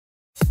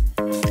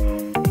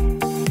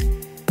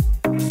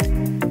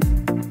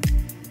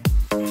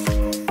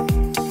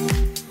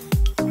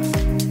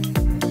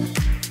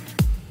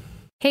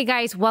Hey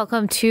guys,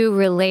 welcome to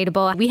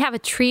Relatable. We have a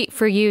treat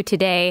for you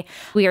today.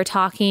 We are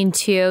talking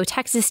to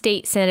Texas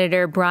State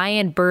Senator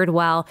Brian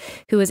Birdwell,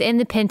 who was in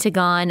the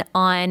Pentagon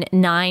on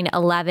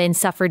 9/11,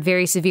 suffered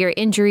very severe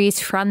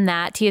injuries from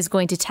that. He is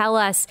going to tell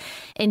us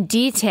in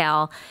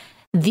detail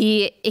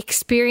the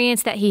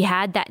experience that he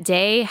had that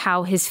day,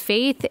 how his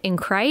faith in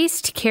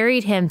Christ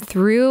carried him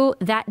through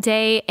that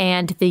day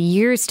and the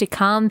years to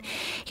come.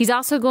 He's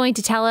also going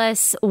to tell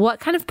us what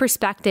kind of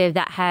perspective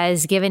that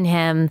has given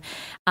him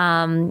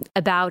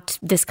about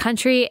this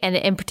country, and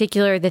in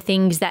particular, the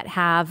things that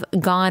have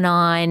gone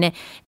on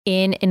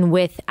in and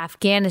with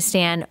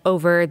Afghanistan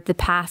over the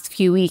past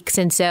few weeks.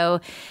 And so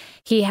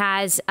he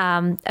has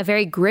a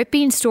very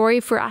gripping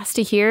story for us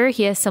to hear.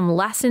 He has some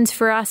lessons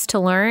for us to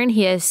learn.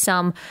 He has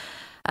some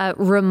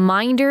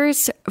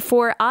reminders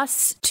for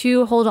us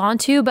to hold on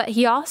to, but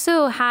he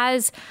also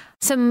has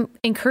some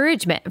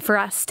encouragement for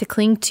us to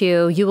cling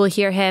to. You will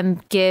hear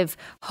him give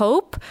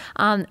hope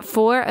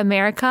for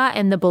America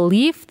and the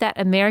belief that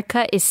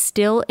America is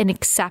still an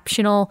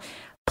exceptional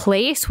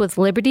place with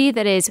liberty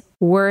that is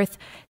worth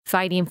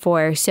fighting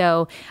for.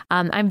 So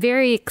I'm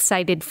very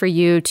excited for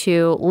you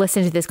to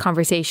listen to this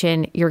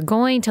conversation. You're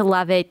going to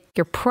love it.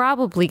 You're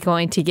probably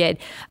going to get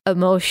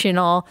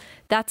emotional.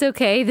 That's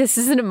okay. This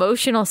is an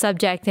emotional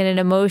subject and an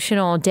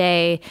emotional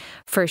day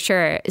for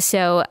sure.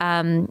 So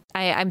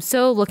I'm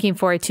so looking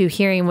forward to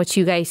hearing what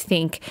you guys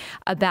think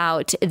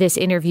about this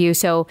interview.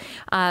 So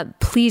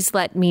please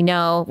let me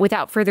know.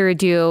 Without further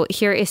ado,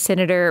 here is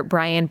Senator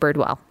Brian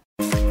Birdwell.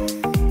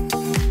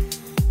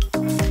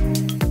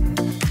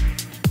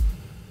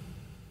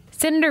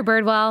 Senator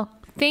Birdwell,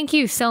 thank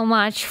you so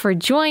much for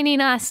joining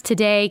us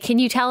today. Can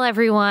you tell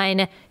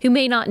everyone who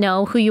may not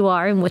know who you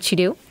are and what you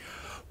do?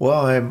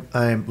 Well,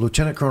 I'm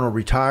Lieutenant Colonel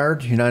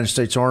retired, United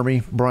States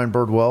Army, Brian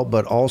Birdwell,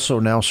 but also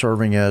now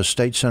serving as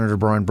State Senator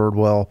Brian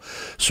Birdwell,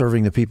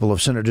 serving the people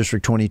of Senate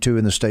District 22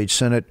 in the state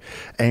Senate,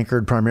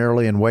 anchored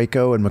primarily in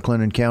Waco and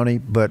McLennan County,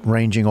 but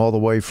ranging all the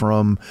way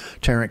from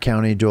Tarrant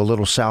County to a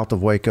little south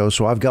of Waco.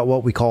 So I've got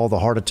what we call the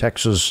Heart of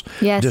Texas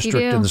district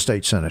in the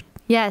state Senate.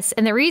 Yes.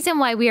 And the reason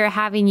why we are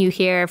having you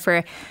here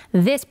for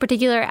this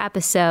particular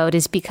episode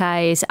is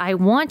because I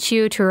want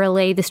you to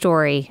relay the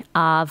story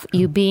of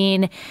you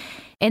being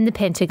in the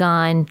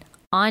Pentagon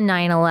on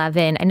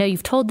 9/11. I know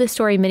you've told this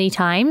story many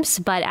times,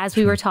 but as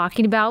we were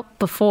talking about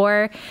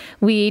before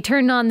we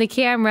turned on the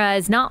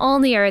cameras, not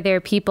only are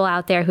there people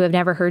out there who have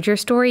never heard your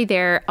story,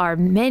 there are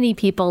many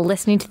people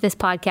listening to this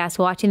podcast,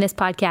 watching this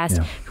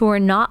podcast, who are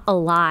not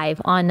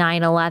alive on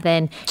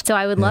 9/11. So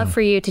I would love for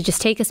you to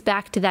just take us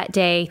back to that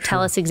day.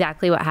 Tell us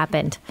exactly what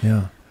happened.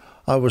 Yeah.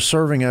 I was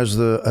serving as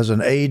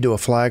an aide to a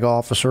flag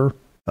officer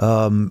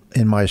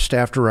in my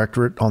staff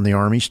directorate on the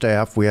Army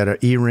staff. We had an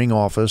E-ring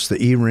office.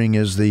 The E-ring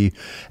is the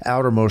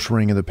outermost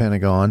ring of the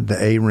Pentagon.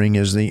 The A-ring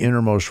is the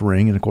innermost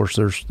ring. And of course,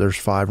 there's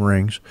 5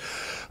 rings.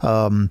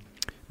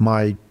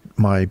 My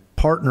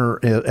partner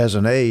as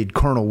an aide,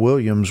 Colonel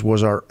Williams,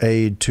 was our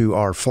aide to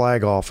our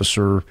flag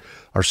officer,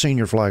 our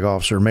senior flag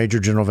officer, Major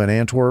General Van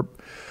Antwerp.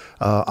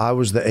 I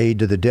was the aide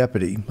to the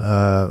deputy,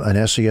 an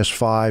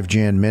SES-5,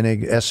 Jan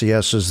Menig.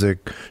 SES is the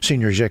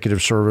Senior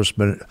Executive Service,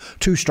 but a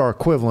 2-star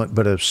equivalent,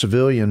 but a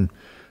civilian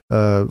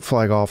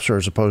flag officer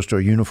as opposed to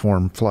a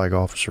uniformed flag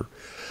officer.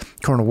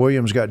 Colonel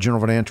Williams got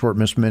General Van Antwerp,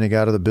 Miss Menig,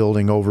 out of the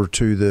building over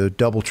to the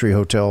Doubletree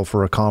Hotel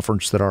for a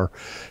conference that our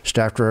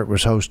staff director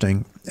was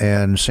hosting.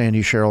 And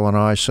Sandy, Cheryl, and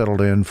I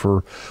settled in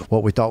for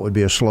what we thought would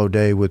be a slow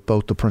day with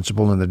both the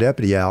principal and the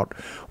deputy out.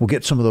 We'll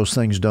get some of those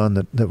things done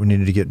that we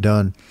needed to get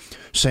done.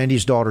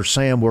 Sandy's daughter,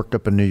 Sam, worked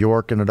up in New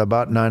York, and at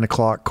about 9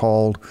 o'clock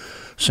called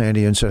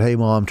Sandy and said, "Hey,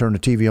 Mom, turn the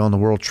TV on. The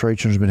World Trade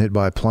Center's been hit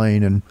by a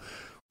plane." And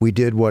we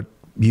did what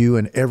you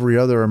and every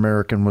other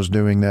American was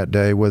doing that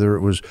day, whether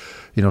it was,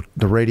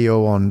 the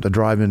radio on the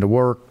drive into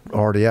work,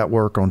 already at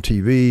work on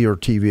TV, or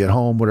TV at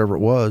home, whatever it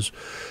was.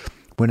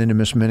 Went into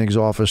Miss Menig's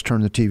office,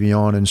 turned the TV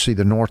on, and see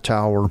the North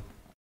Tower,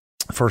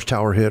 first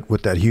tower hit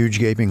with that huge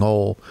gaping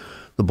hole,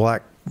 the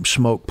black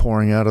smoke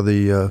pouring out of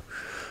the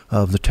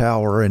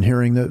tower, and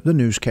hearing the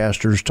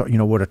newscasters talk,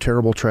 what a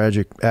terrible,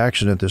 tragic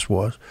accident this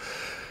was.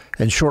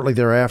 And shortly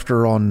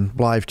thereafter on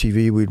live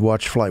TV, we'd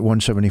watch Flight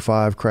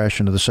 175 crash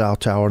into the South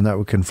Tower, and that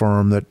would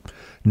confirm that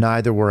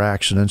neither were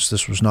accidents.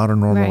 This was not a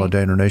normal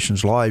day in our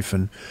nation's life.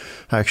 And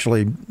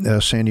actually,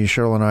 Sandy,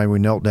 Cheryl, and I, we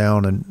knelt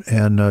down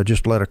and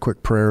just led a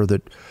quick prayer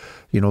that,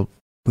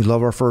 we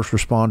love our first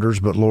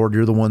responders, but Lord,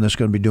 you're the one that's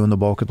going to be doing the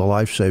bulk of the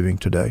life-saving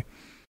today.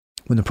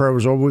 When the prayer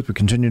was over with, we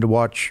continued to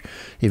watch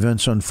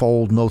events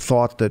unfold. No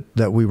thought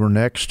that we were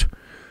next.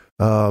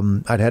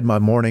 I'd had my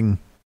morning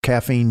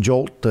caffeine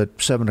jolt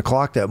at 7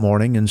 o'clock that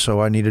morning, and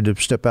so I needed to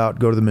step out,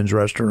 go to the men's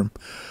restroom.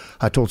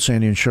 I told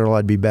Sandy and Cheryl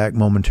I'd be back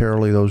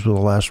momentarily. Those were the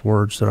last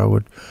words that I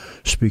would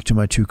speak to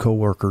my 2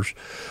 coworkers.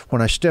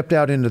 When I stepped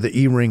out into the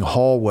E-ring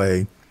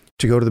hallway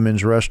to go to the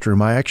men's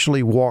restroom, I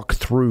actually walked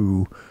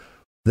through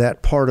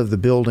that part of the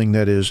building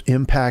that is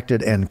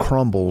impacted and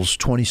crumbles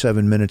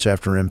 27 minutes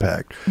after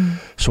impact.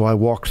 So I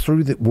walked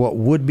through what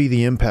would be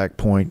the impact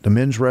point, the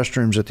men's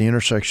restrooms at the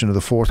intersection of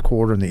the fourth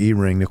quarter and the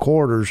E-ring. The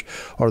corridors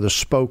are the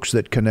spokes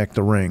that connect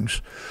the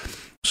rings.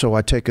 So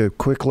I take a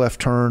quick left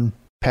turn,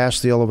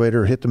 pass the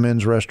elevator, hit the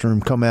men's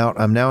restroom, come out.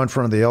 I'm now in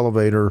front of the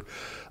elevator,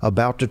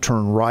 about to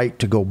turn right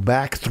to go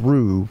back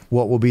through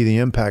what will be the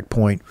impact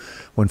point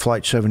when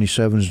Flight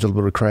 77 is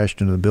deliberately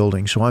crashed into the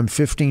building. So I'm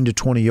 15 to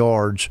 20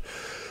 yards,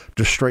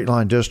 just straight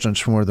line distance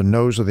from where the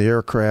nose of the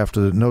aircraft,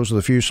 the nose of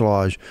the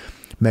fuselage,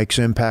 makes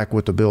impact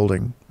with the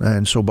building.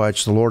 And so by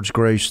it's the Lord's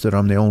grace that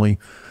I'm the only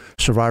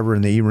survivor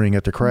in the E-ring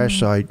at the crash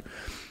site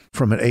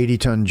from an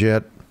 80-ton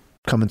jet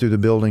coming through the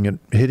building and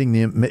hitting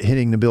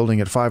the building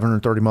at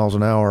 530 miles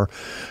an hour,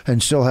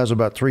 and still has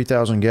about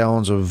 3,000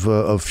 gallons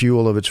of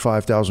fuel of its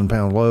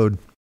 5,000-pound load.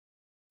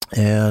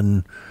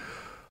 And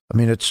I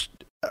mean,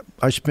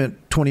 I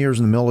spent 20 years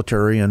in the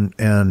military,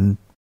 and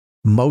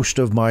most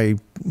of my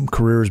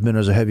career has been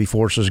as a heavy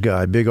forces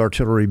guy, big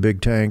artillery,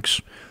 big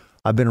tanks.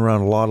 I've been around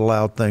a lot of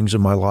loud things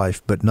in my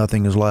life, but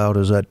nothing as loud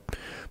as that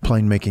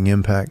plane making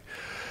impact.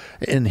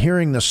 And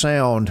hearing the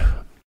sound,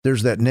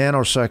 there's that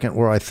nanosecond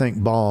where I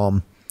think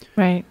bomb.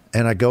 Right.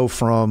 And I go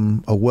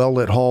from a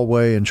well-lit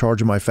hallway in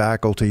charge of my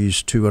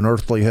faculties to an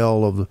earthly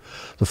hell of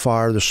the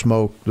fire, the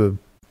smoke, the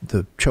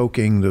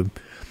choking,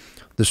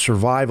 the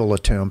survival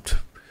attempt.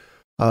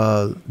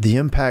 The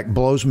impact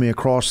blows me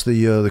across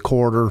the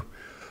corridor.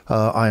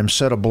 I am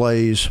set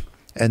ablaze,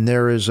 and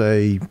there is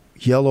a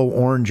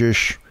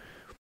yellow-orangish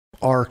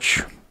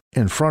arch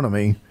in front of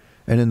me,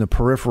 and in the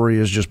periphery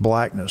is just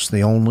blackness.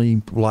 The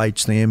only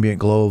lights, the ambient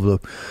glow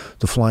of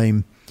the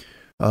flame.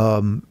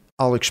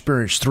 I'll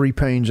experience three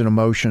pains and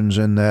emotions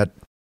in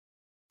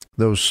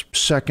those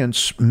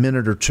seconds,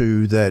 minute or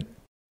two that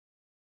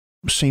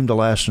seem to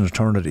last an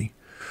eternity.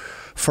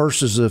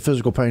 First is the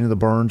physical pain of the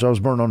burns. I was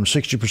burned on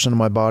 60% of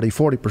my body.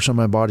 40% of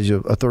my body is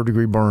a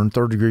third-degree burn.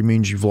 Third degree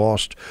means you've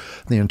lost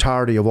the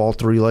entirety of all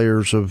three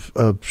layers of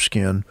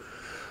skin.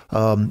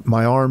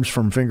 My arms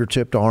from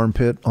fingertip to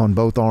armpit on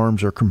both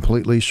arms are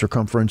completely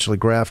circumferentially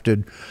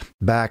grafted.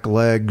 Back,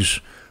 legs,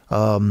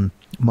 my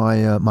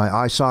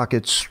eye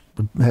sockets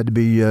had to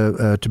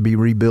be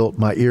rebuilt.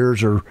 My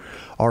ears are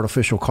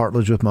artificial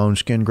cartilage with my own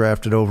skin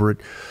grafted over it.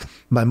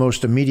 My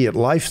most immediate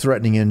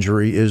life-threatening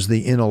injury is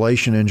the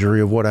inhalation injury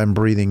of what I'm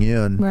breathing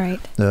in. Right.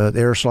 The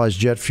aerosolized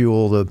jet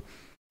fuel,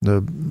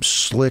 the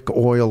slick,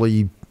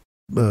 oily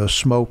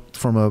smoke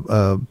from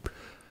a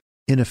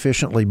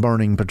inefficiently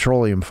burning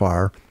petroleum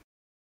fire.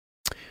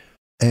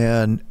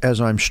 And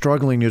as I'm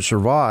struggling to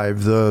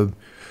survive,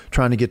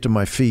 trying to get to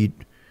my feet,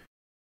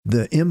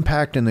 the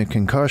impact and the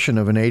concussion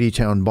of an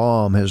 80-ton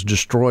bomb has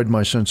destroyed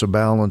my sense of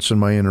balance in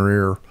my inner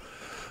ear.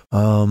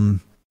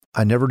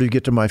 I never do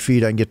get to my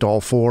feet. I can get to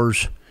all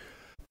fours,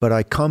 but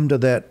I come to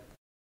that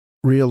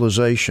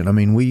realization. I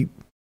mean,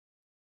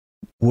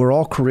 we're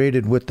all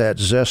created with that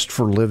zest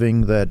for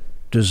living, that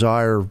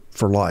desire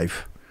for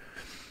life.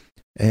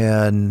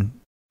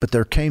 But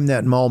there came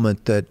that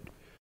moment that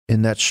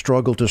in that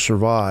struggle to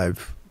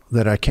survive,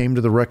 that I came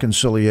to the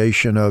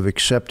reconciliation of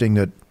accepting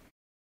that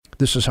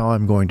this is how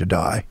I'm going to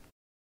die.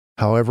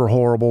 However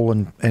horrible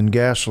and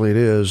ghastly it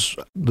is,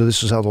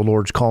 this is how the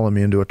Lord's calling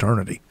me into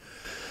eternity.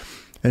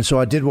 And so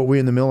I did what we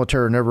in the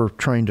military are never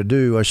trained to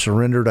do. I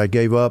surrendered, I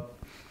gave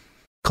up,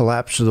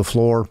 collapsed to the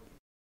floor.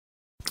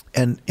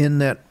 And in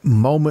that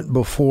moment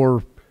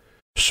before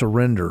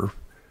surrender,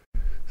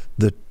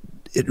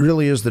 it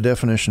really is the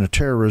definition of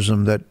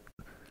terrorism,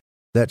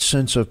 that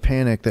sense of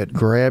panic that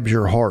grabs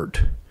your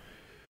heart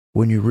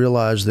when you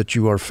realize that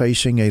you are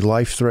facing a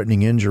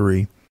life-threatening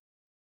injury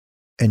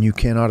and you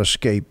cannot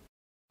escape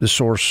the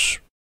source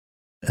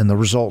and the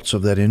results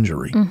of that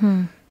injury.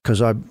 Because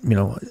I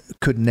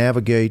couldn't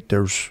navigate.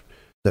 There's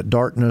that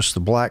darkness, the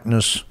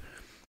blackness,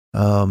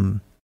 the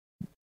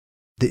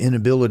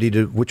inability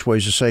to, which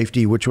way's the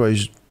safety, which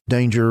way's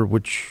danger,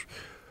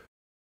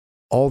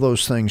 all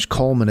those things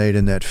culminate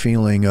in that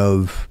feeling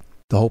of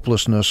the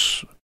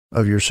hopelessness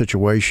of your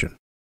situation.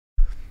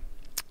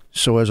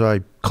 So as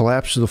I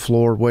collapsed to the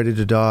floor, waited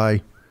to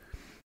die,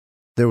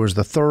 there was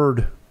the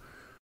third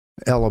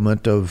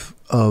element of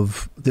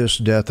this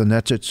death, and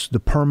it's the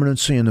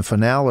permanency and the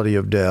finality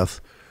of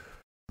death.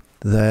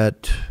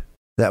 That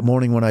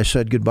morning when I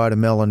said goodbye to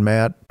Mel and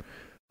Matt,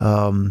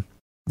 I'd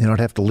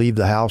have to leave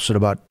the house at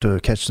about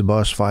catch the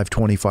bus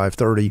 5:20,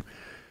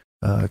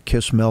 5:30,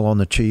 kiss Mel on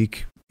the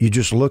cheek. You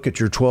just look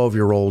at your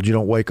 12-year-old. You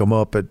don't wake them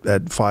up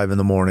at 5 in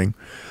the morning.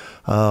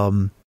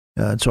 And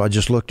so I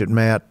just looked at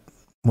Matt,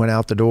 went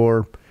out the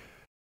door,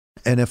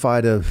 and if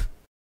I'd have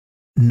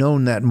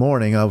known that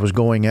morning I was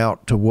going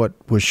out to what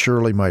was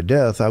surely my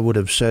death, I would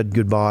have said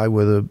goodbye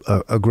with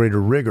a greater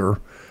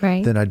rigor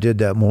than I did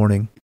that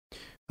morning.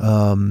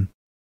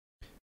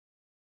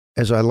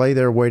 As I lay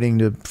there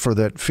waiting for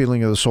that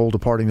feeling of the soul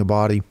departing the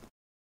body,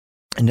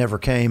 it never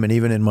came. And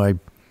even in my,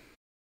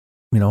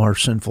 our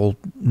sinful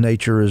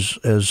nature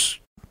as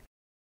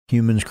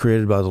humans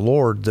created by the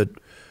Lord, that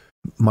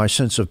my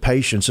sense of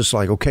patience, it's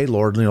like, okay,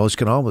 Lord, let's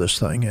get on with this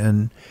thing.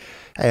 And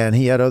And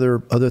he had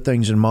other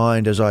things in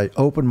mind. As I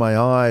opened my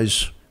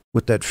eyes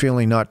with that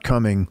feeling not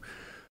coming,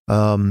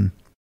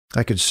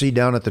 I could see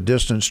down at the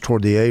distance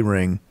toward the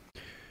A-ring.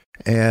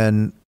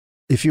 And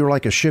if you're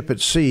like a ship at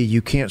sea,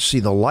 you can't see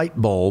the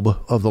light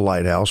bulb of the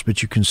lighthouse,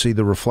 but you can see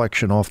the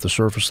reflection off the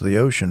surface of the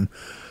ocean.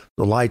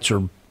 The lights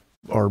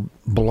are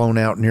blown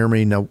out near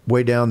me. Now,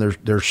 way down,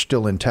 they're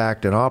still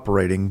intact and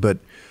operating, but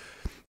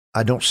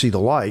I don't see the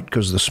light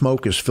because the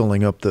smoke is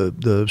filling up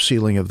the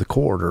ceiling of the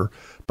corridor,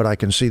 but I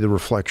can see the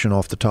reflection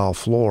off the tile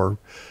floor.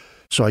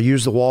 So I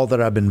use the wall that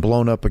I've been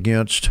blown up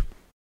against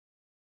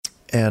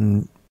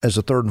and as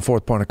a third and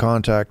fourth point of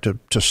contact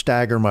to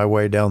stagger my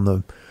way down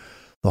the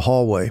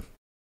hallway.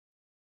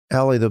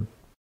 Allie,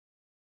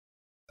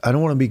 I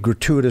don't want to be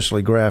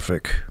gratuitously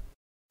graphic.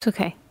 It's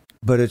okay.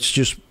 But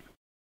it's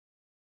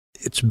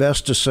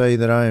best to say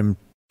that I am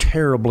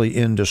terribly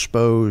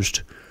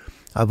indisposed.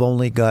 I've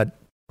only got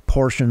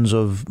portions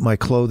of my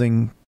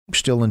clothing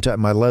still intact,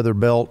 my leather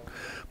belt,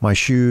 my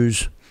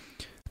shoes.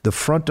 The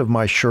front of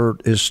my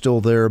shirt is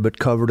still there, but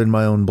covered in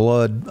my own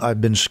blood.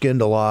 I've been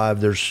skinned alive.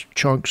 There's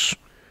chunks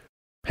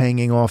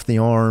hanging off the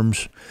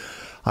arms.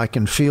 I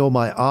can feel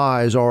my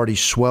eyes already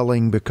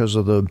swelling because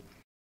of the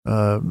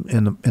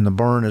in the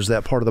burn as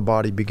that part of the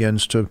body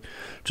begins to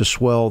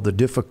swell.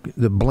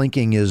 The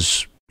blinking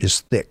is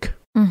thick.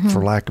 Mm-hmm.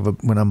 For lack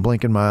of when I'm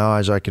blinking my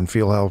eyes, I can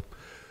feel how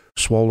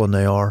swollen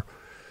they are.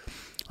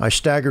 I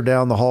stagger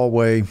down the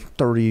hallway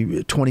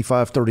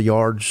 25, 30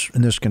 yards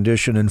in this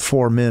condition, and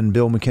four men,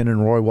 Bill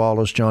McKinnon, Roy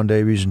Wallace, John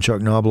Davies, and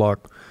Chuck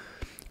Knobloch,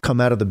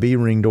 come out of the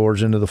B-ring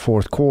doors into the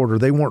fourth quarter.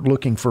 They weren't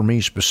looking for me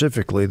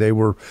specifically. They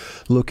were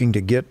looking to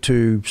get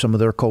to some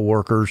of their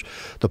coworkers.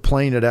 The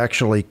plane had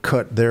actually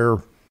cut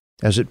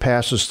as it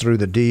passes through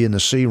the D and the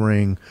C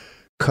ring,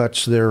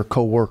 cuts their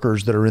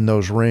coworkers that are in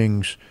those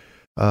rings,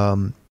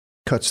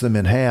 cuts them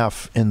in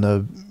half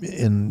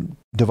in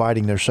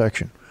dividing their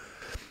section.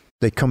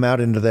 They come out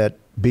into that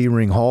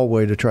B-ring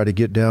hallway to try to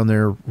get down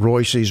there.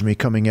 Roy sees me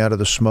coming out of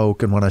the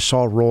smoke, and when I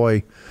saw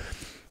Roy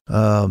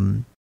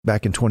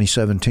back in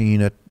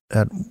 2017 at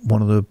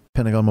one of the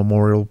Pentagon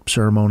Memorial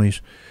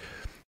ceremonies,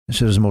 he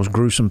said it was the most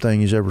gruesome thing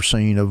he's ever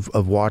seen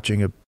of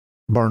watching a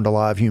burned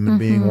alive human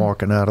being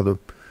walking out of the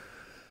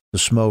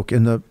smoke.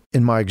 In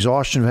my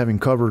exhaustion of having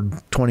covered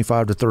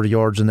 25 to 30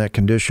 yards in that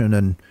condition,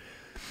 and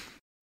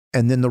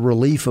then the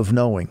relief of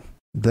knowing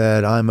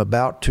that I'm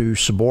about to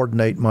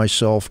subordinate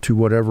myself to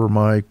whatever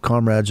my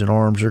comrades in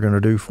arms are going to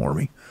do for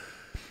me.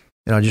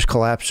 And I just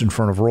collapsed in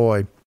front of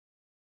Roy.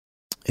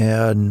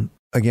 And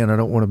again, I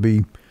don't want to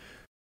be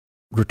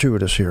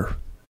gratuitous here.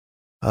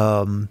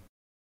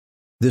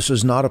 This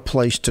is not a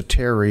place to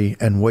tarry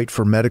and wait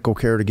for medical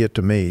care to get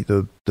to me.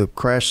 The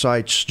crash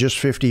site's just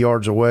 50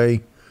 yards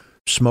away.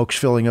 Smoke's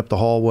filling up the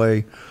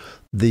hallway.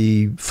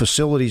 The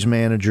facilities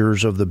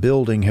managers of the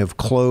building have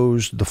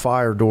closed the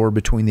fire door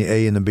between the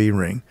A and the B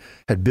ring.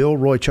 Had Bill,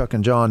 Roy, Chuck,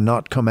 and John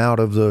not come out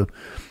of the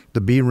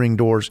B ring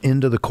doors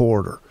into the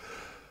corridor,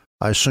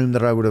 I assumed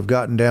that I would have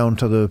gotten down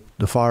to the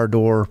fire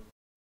door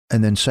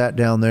and then sat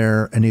down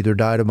there and either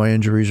died of my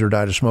injuries or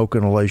died of smoke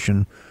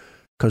inhalation,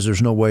 because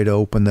there's no way to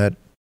open that.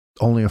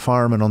 Only a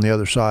fireman on the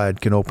other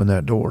side can open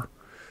that door.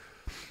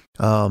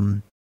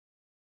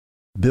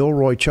 Bill,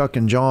 Roy, Chuck,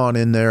 and John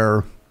in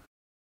their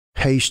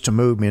haste to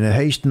move me, and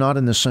haste not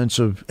in the sense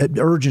of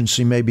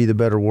urgency, may be the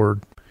better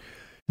word,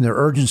 in their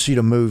urgency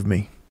to move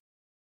me.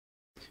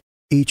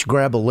 Each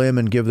grab a limb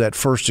and give that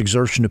first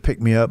exertion to pick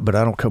me up, but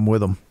I don't come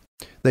with them.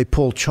 They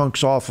pull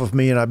chunks off of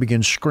me, and I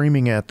begin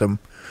screaming at them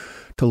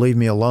to leave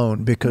me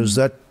alone, because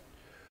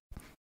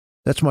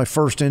that's my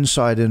first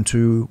insight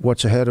into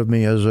what's ahead of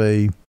me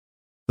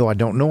though I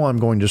don't know I'm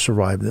going to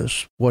survive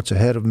this, what's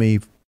ahead of me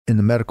in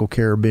the medical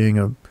care being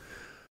a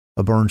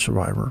burn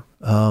survivor.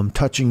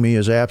 Touching me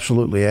is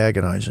absolutely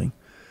agonizing.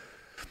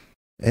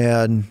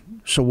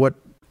 And so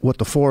what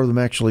the four of them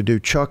actually do,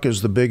 Chuck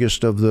is the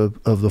biggest of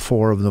the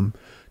four of them.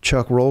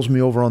 Chuck rolls me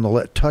over on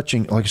the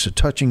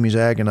touching me is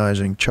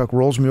agonizing. Chuck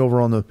rolls me over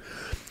on the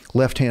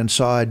left-hand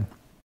side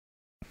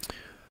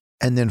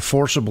and then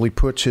forcibly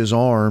puts his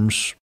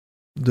arms,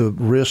 the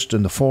wrist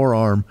and the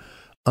forearm,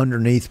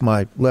 underneath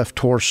my left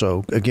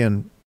torso.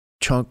 Again,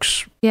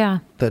 chunks. Yeah.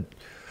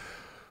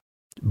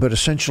 But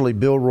essentially,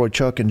 Bill, Roy,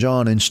 Chuck, and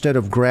John, instead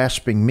of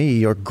grasping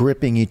me, are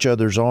gripping each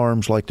other's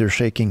arms like they're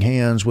shaking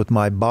hands with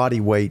my body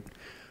weight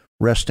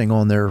resting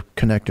on their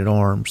connected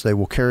arms. They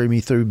will carry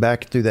me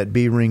back through that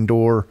B-ring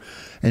door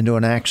into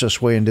an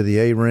access way into the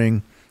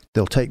A-ring.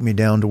 They'll take me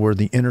down to where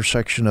the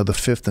intersection of the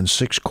 5th and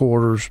 6th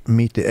quarters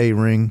meet the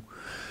A-ring.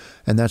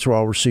 And that's where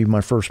I'll receive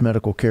my first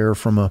medical care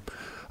from a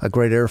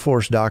great Air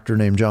Force doctor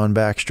named John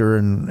Baxter.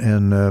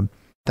 And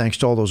thanks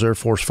to all those Air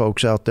Force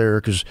folks out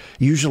there, because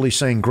usually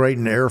saying great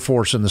and Air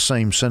Force in the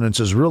same sentence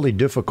is really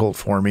difficult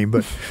for me,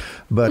 but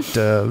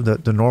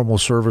the normal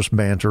service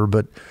banter.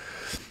 But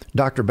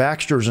Dr.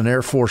 Baxter is an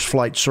Air Force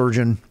flight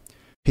surgeon.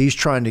 He's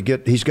got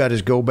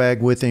his go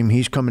bag with him.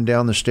 He's coming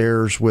down the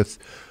stairs with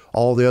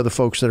all the other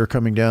folks that are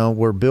coming down.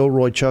 Where Bill,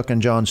 Roy, Chuck, and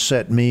John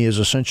set me has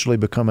essentially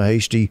become a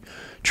hasty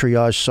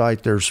triage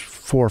site. There's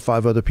 4 or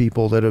 5 other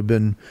people that have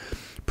been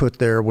put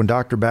there. When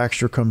Dr.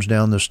 Baxter comes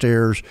down the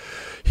stairs,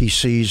 he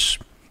sees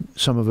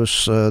some of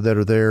us that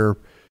are there.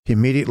 He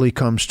immediately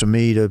comes to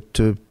me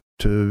to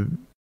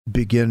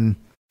begin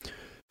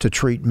to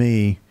treat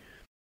me.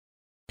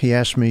 He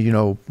asked me,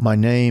 my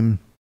name.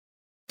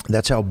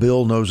 That's how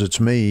Bill knows it's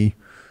me,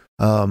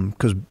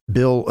 because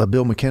Bill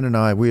McKinnon and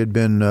I, we had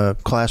been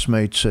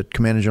classmates at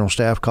Command and General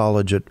Staff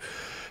College at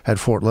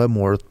Fort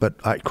Leavenworth. But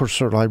of course,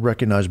 certainly I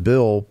recognize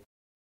Bill,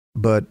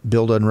 but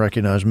Bill doesn't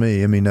recognize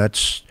me. I mean,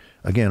 that's,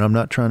 again, I'm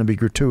not trying to be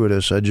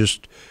gratuitous.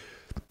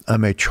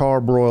 I'm a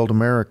charbroiled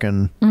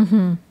American,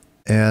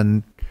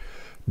 and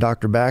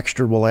Dr.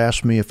 Baxter will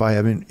ask me if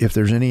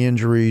there's any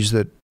injuries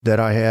that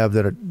I have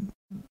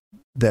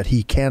that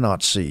he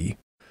cannot see.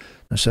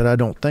 I said, I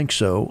don't think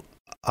so.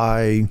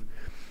 I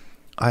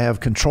have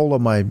control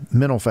of my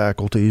mental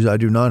faculties. I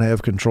do not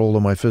have control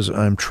of my physical.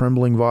 I'm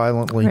trembling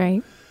violently.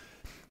 Right.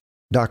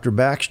 Dr.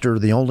 Baxter,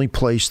 the only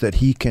place that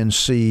he can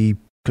see,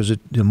 because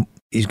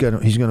he's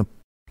going to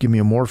give me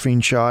a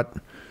morphine shot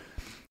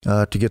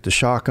to get the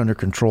shock under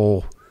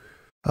control,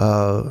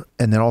 and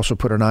then also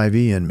put an IV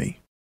in me.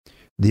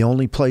 The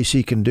only place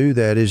he can do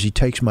that is he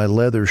takes my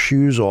leather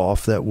shoes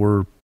off that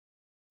were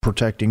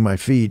protecting my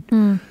feet,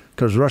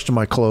 because the rest of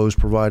my clothes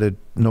provided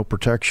no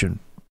protection.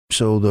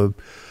 So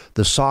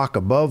the sock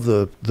above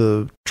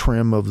the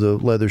trim of the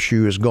leather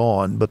shoe is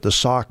gone, but the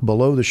sock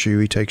below the shoe,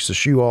 he takes the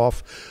shoe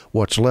off,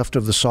 what's left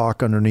of the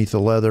sock underneath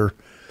the leather,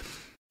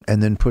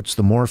 and then puts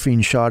the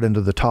morphine shot into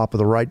the top of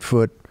the right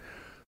foot,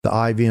 the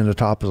IV in the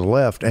top of the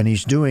left. And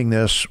he's doing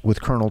this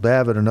with Colonel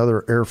Davitt,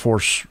 another Air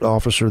Force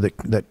officer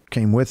that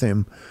came with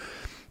him,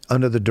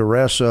 under the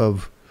duress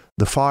of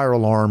the fire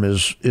alarm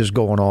is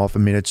going off. I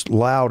mean, it's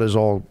loud as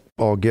all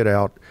get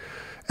out.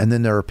 And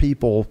then there are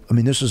people, I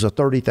mean, this is a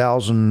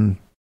 32,000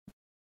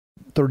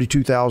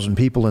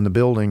 people in the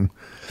building.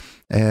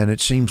 And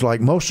it seems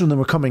like most of them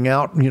are coming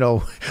out,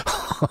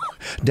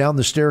 down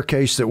the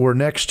staircase that we're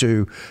next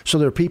to. So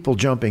there are people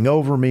jumping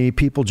over me,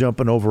 people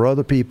jumping over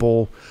other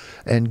people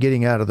and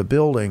getting out of the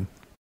building.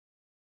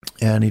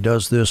 And he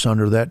does this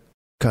under that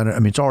kind of, I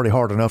mean, it's already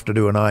hard enough to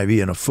do an IV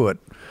in a foot.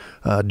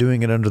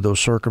 Doing it under those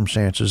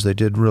circumstances, they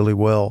did really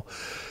well.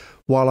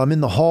 While I'm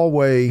in the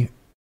hallway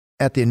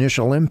at the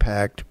initial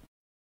impact,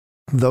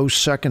 those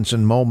seconds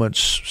and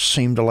moments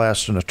seem to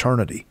last an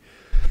eternity.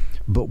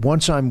 But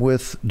once I'm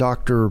with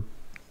Dr.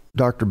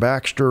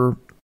 Baxter,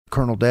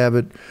 Colonel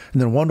Davitt,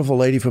 and then a wonderful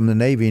lady from the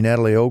Navy,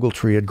 Natalie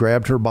Ogletree, had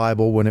grabbed her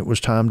Bible when it was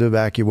time to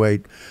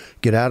evacuate,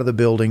 get out of the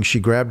building. She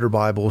grabbed her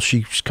Bible.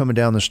 She's coming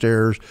down the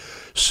stairs,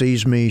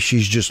 sees me.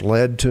 She's just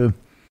led to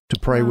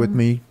pray with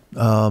me.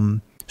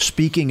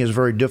 Speaking is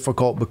very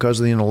difficult because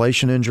of the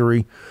inhalation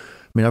injury.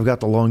 I mean, I've got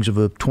the lungs of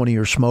a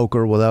 20-year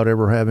smoker without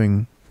ever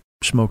having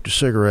smoked a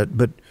cigarette.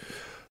 But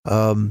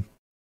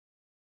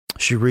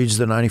she reads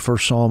the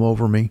 91st Psalm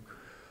over me.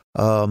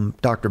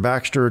 Dr.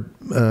 Baxter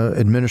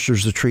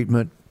administers the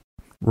treatment,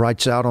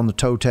 writes out on the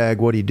toe tag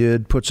what he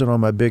did, puts it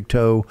on my big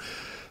toe.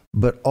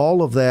 But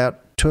all of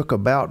that took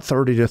about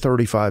 30 to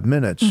 35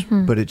 minutes,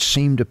 but it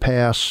seemed to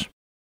pass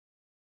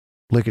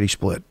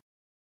lickety-split.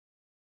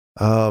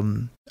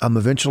 I'm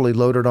eventually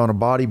loaded on a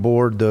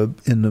bodyboard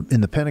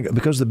in the Pentagon,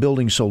 because the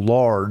building's so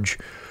large,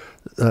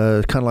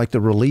 kind of like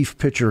the relief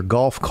pitcher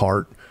golf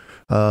cart.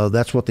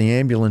 That's what the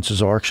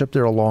ambulances are, except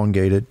they're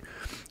elongated.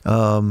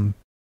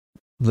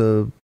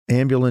 The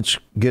ambulance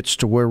gets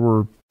to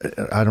where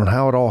I don't know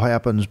how it all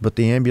happens, but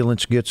the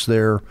ambulance gets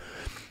there.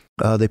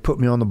 They put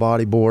me on the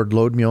bodyboard,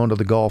 load me onto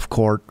the golf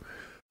cart.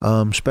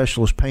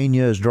 Specialist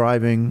Pena is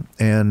driving,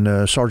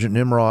 and Sergeant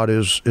Nimrod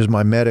is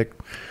my medic.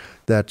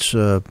 That's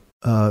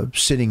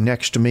sitting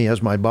next to me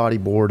as my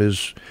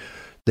bodyboard.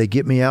 They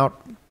get me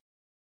out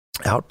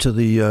to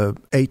the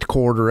 8th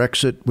corridor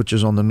exit, which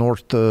is on the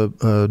north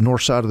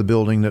side of the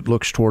building that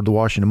looks toward the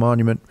Washington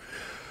Monument.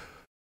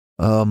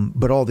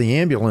 But all the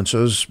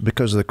ambulances,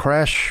 because the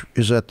crash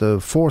is at the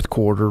 4th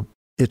corridor,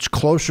 it's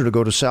closer to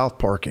go to south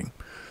parking.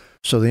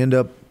 So they end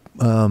up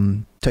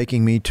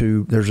taking me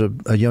to, there's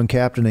a young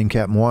captain named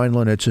Captain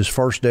Wineland. It's his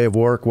first day of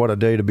work. What a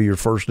day to be your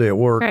first day at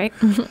work. Right.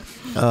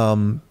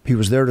 He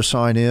was there to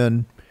sign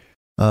in.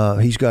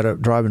 He's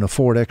driving a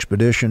Ford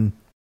Expedition.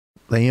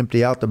 They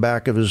empty out the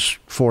back of his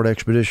Ford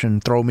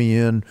Expedition, throw me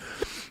in.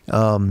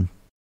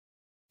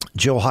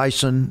 Jill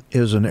Hyson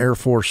is an Air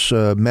Force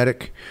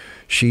medic.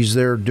 She's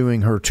there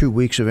doing her 2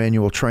 weeks of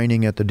annual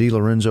training at the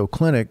DiLorenzo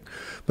Clinic,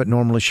 but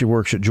normally she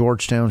works at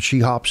Georgetown.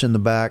 She hops in the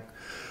back.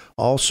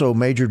 Also,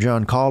 Major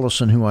John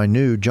Collison, who I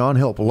knew, John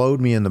helped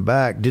load me in the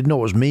back. Didn't know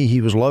it was me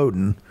he was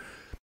loading,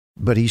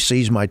 but he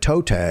sees my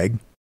toe tag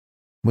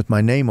with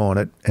my name on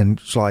it, and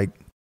it's like,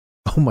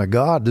 oh my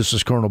God, this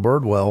is Colonel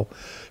Birdwell.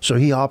 So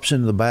he hops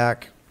into the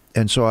back,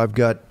 and so I've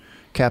got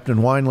Captain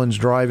Wineland's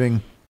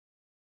driving.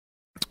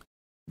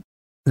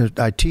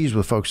 I tease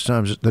with folks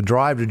sometimes, the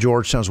drive to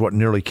Georgetown is what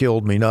nearly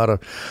killed me.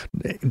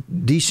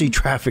 DC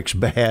traffic's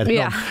bad.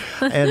 Yeah.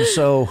 And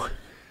so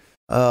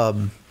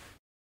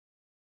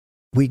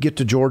we get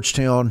to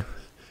Georgetown,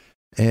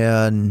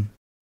 and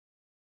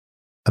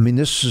I mean,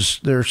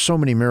 there's so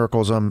many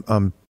miracles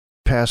I'm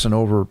passing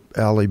over,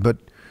 Allie, but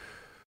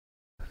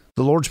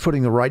the Lord's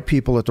putting the right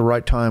people at the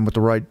right time with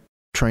the right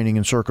training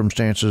and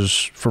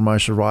circumstances for my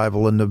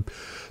survival. And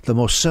the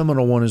most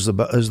seminal one is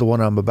the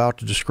one I'm about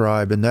to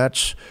describe, and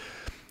that's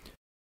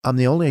I'm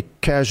the only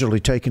casualty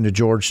taken to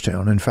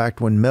Georgetown. In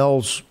fact, when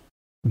Mel's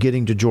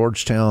getting to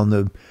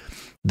Georgetown,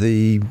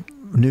 the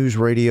news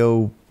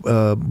radio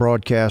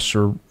broadcasts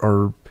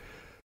are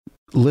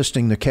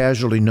listing the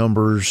casualty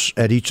numbers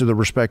at each of the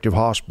respective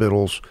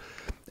hospitals.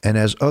 And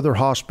as other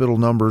hospital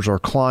numbers are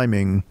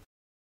climbing,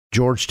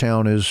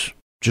 Georgetown is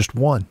just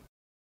one.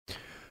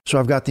 So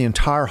I've got the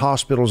entire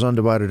hospital's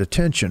undivided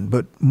attention.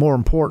 But more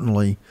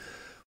importantly,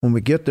 when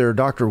we get there,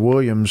 Dr.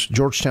 Williams,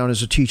 Georgetown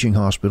is a teaching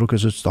hospital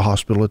because it's the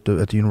hospital at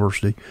the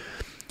university.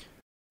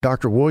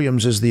 Dr.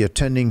 Williams is the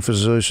attending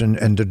physician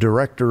and the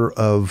director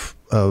of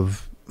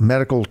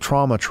medical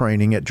trauma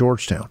training at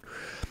Georgetown.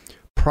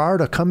 Prior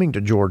to coming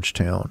to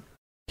Georgetown,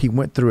 he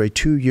went through a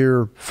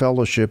 2-year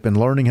fellowship in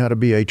learning how to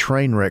be a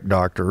train wreck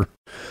doctor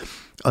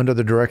under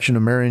the direction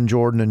of Marion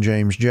Jordan and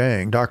James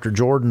Jang. Dr.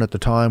 Jordan at the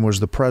time was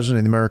the president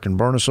of the American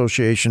Burn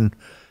Association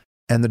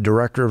and the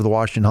director of the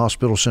Washington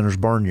Hospital Center's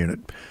burn unit.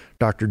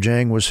 Dr.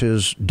 Jang was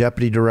his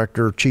deputy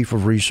director, chief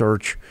of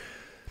research.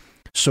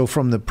 So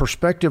from the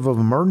perspective of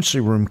emergency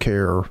room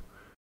care,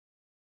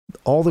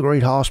 all the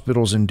great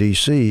hospitals in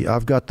D.C.,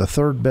 I've got the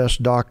third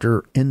best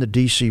doctor in the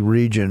D.C.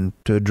 region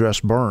to address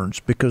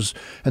burns.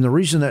 And the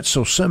reason that's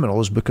so seminal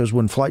is because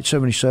when Flight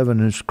 77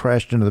 has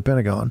crashed into the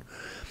Pentagon,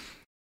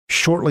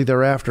 shortly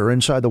thereafter,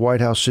 inside the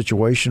White House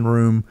Situation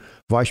Room,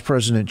 Vice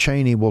President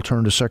Cheney will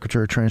turn to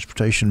Secretary of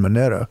Transportation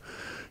Mineta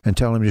and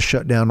tell him to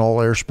shut down all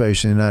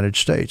airspace in the United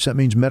States. That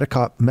means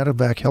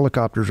medevac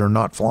helicopters are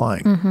not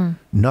flying. Mm-hmm.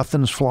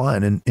 Nothing's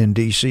flying in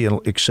D.C.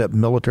 except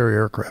military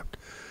aircraft.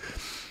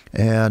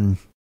 And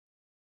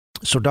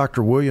so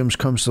Dr. Williams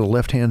comes to the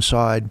left-hand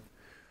side,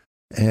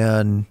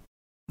 and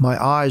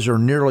my eyes are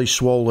nearly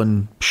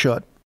swollen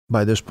shut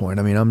by this point.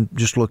 I mean, I'm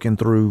just looking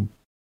through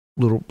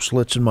little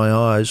slits in my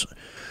eyes,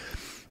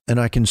 and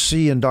I can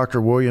see in Dr.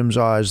 Williams'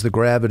 eyes the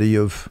gravity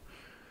of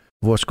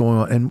what's going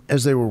on. And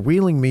as they were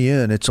wheeling me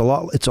in, it's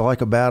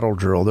like a battle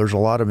drill. There's a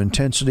lot of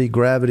intensity,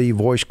 gravity,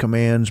 voice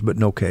commands, but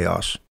no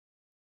chaos.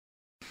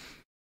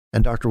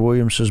 And Dr.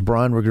 Williams says,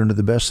 "Brian, we're going to do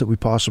the best that we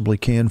possibly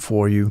can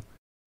for you."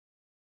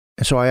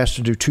 And so I asked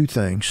to do 2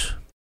 things,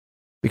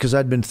 because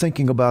I'd been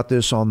thinking about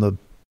this on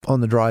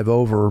the drive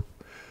over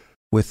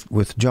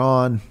with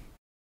John.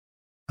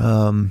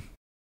 The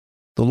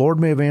Lord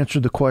may have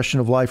answered the question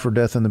of life or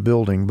death in the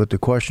building, but the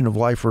question of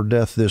life or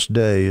death this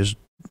day is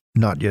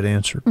not yet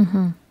answered.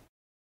 Mm-hmm.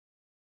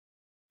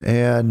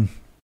 And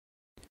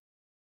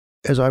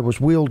as I was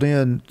wheeled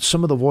in,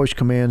 some of the voice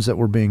commands that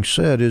were being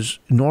said is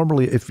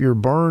normally if you're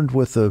burned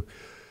if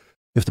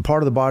the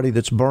part of the body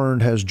that's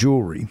burned has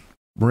jewelry,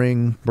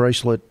 ring,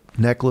 bracelet,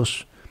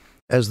 necklace,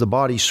 as the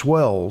body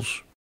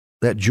swells,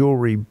 that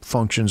jewelry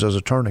functions as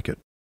a tourniquet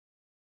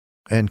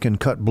and can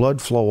cut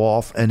blood flow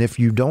off. And if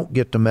you don't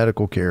get to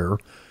medical care,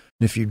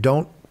 if you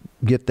don't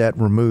get that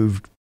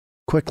removed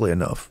quickly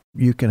enough,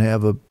 you can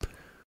have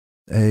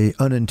a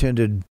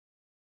unintended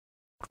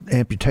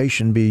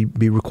amputation be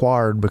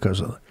required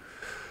because of it.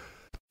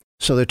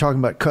 So they're talking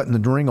about cutting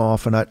the ring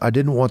off, and I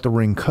didn't want the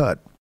ring cut.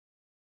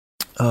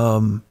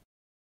 There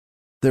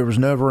was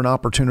never an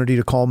opportunity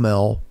to call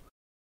Mel.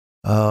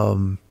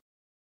 And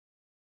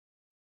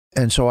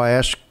so I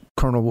asked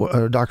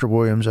Dr.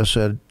 Williams, I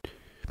said,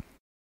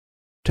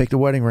 take the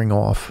wedding ring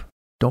off.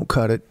 Don't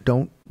cut it.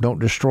 Don't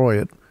destroy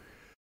it.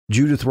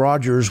 Judith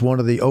Rogers, one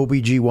of the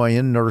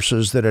OBGYN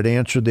nurses that had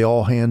answered the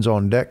all hands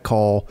on deck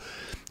call,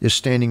 is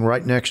standing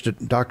right next to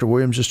Dr.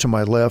 Williams, is to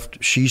my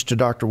left. She's to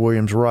Dr.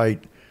 Williams'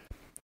 right.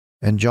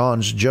 And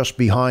John's just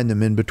behind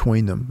them, in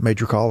between them,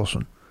 Major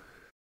Collison.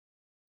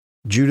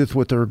 Judith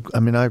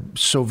I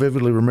so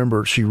vividly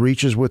remember, she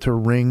reaches with her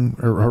ring,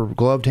 or her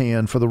gloved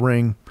hand for the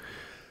ring.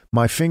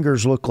 My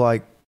fingers look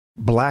like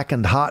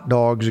blackened hot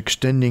dogs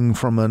extending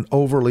from an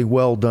overly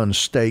well done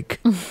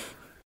steak.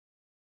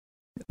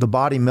 The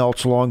body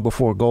melts long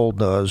before gold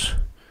does.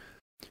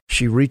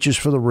 She reaches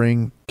for the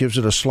ring, gives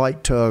it a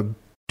slight tug.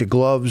 The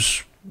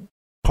gloves,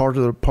 part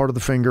of the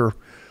finger,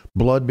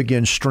 blood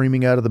begins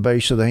streaming out of the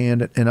base of the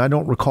hand, and I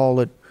don't recall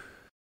it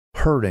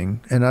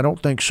hurting, and I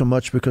don't think so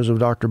much because of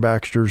Dr.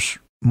 Baxter's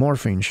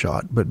morphine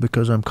shot, but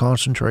because I'm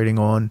concentrating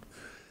on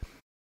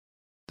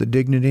the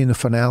dignity and the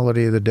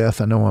finality of the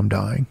death. I know I'm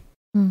dying.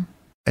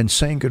 And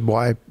saying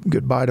goodbye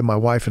to my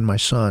wife and my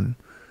son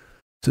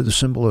through the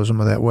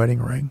symbolism of that wedding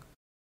ring.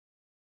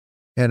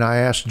 And I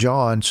asked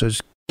John,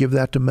 says, give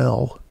that to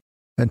Mel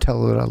and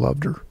tell her that I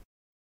loved her.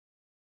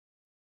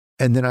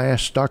 And then I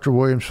asked Dr.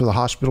 Williams for the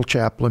hospital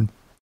chaplain,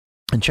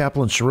 and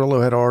Chaplain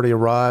Cirillo had already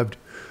arrived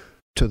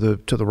to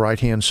the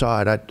right-hand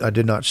side. I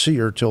did not see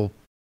her till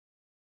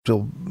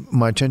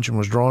my attention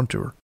was drawn to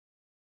her.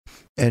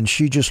 And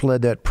she just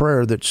led that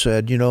prayer that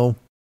said,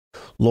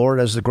 Lord,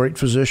 as the great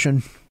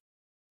physician,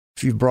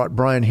 if you've brought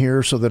Brian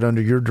here so that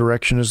under your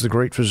direction as the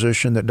great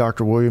physician that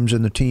Dr. Williams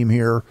and the team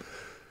here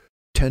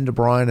tend to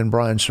Brian and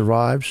Brian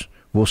survives,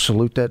 we'll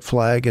salute that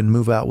flag and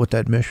move out with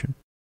that mission.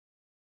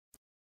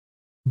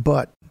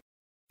 But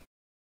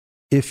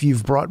if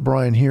you've brought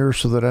Brian here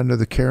so that under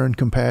the care and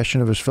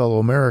compassion of his fellow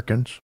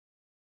Americans,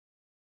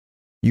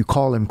 you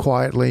call him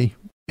quietly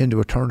into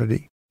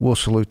eternity, we'll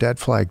salute that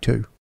flag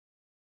too.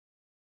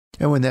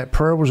 And when that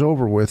prayer was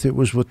over with, it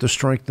was with the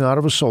strength not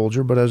of a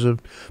soldier, but as a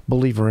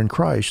believer in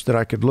Christ, that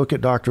I could look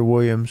at Dr.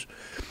 Williams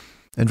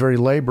and very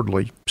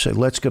laboredly say,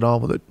 let's get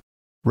on with it,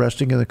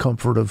 resting in the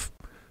comfort of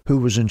who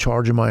was in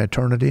charge of my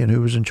eternity and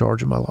who was in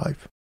charge of my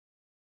life.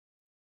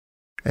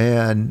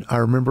 And I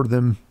remember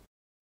them,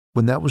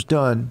 when that was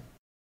done,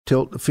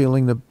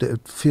 feeling the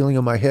feeling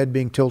of my head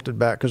being tilted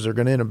back because they're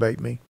going to intubate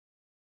me.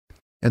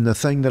 And the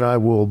thing that I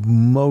will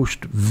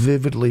most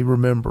vividly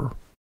remember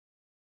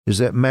is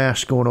that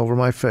mask going over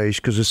my face,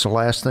 because it's the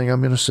last thing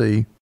I'm going to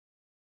see,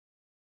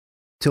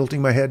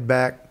 tilting my head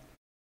back,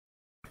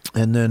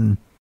 and then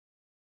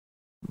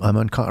I'm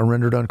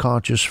rendered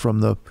unconscious from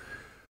the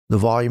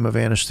volume of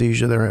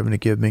anesthesia they're having to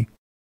give me.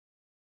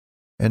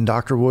 And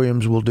Dr.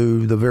 Williams will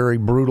do the very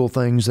brutal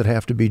things that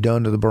have to be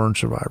done to the burn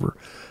survivor.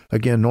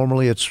 Again,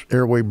 normally it's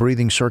airway,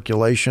 breathing,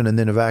 circulation, and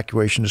then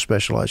evacuation to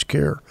specialized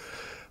care.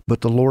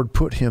 But the Lord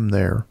put him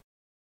there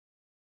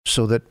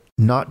so that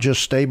not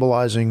just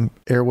stabilizing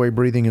airway,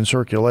 breathing, and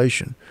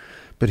circulation,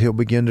 but he'll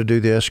begin to do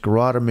the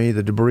escharotomy,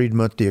 the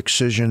debridement, the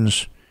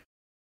excisions,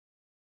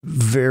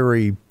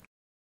 very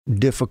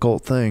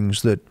difficult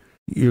things that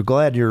you're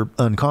glad you're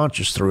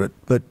unconscious through it,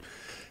 but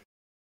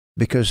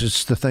because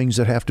it's the things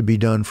that have to be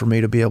done for me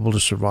to be able to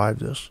survive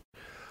this.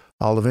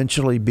 I'll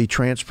eventually be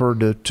transferred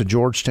to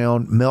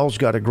Georgetown. Mel's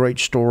got a great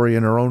story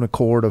in her own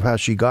accord of how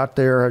she got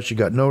there, how she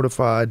got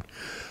notified.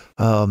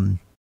 Again,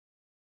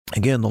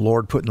 the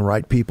Lord putting the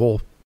right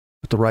people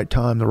at the right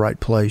time, the right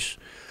place.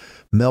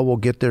 Mel will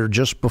get there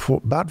just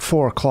before, about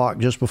 4 o'clock,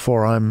 just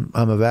before I'm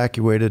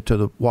evacuated to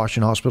the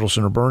Washington Hospital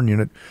Center burn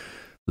unit.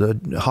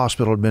 The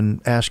hospital had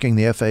been asking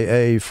the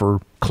FAA for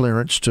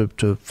clearance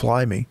to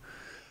fly me.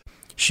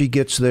 She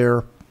gets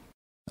there.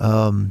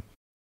 The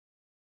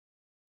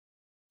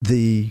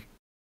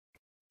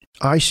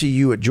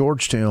ICU at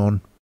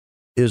Georgetown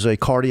is a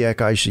cardiac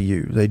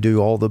ICU. They do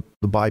all the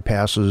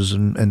bypasses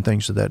and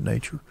things of that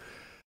nature.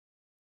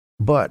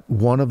 But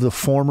one of the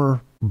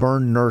former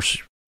burn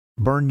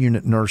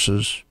unit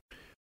nurses,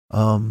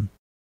 Deb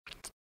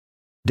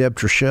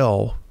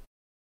Treshelle,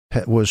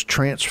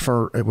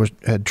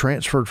 had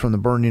transferred from the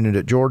burn unit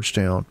at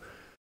Georgetown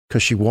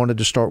because she wanted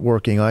to start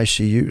working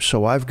ICU.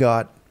 So I've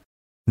got,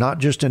 not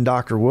just in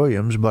Dr.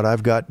 Williams, but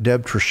I've got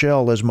Deb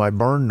Treshelle as my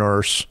burn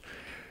nurse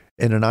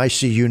in an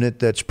IC unit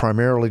that's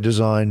primarily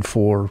designed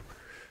for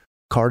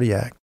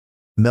cardiac.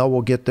 Mel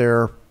will get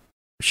there.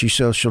 She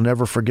says she'll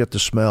never forget the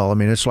smell. I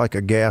mean, it's like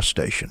a gas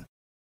station.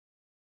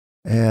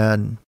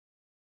 And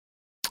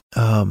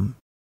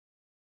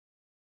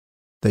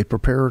they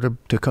prepare her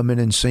to come in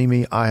and see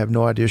me. I have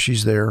no idea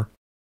she's there.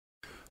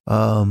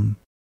 And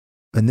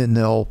then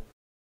they'll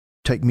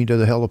take me to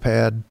the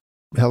helipad.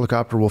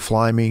 Helicopter will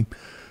fly me.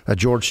 A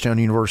Georgetown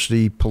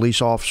University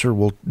police officer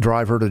will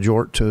drive her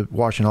to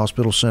Washington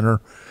Hospital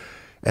Center.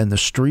 And the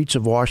streets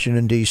of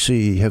Washington,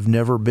 D.C. have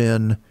never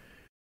been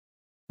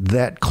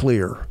that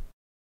clear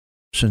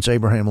since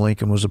Abraham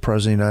Lincoln was the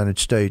President of the United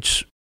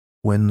States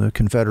when the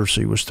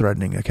Confederacy was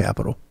threatening a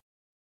capital.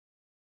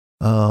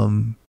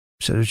 So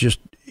it's just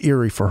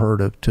eerie for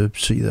her to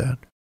see that.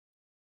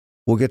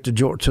 We'll get to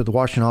the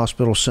Washington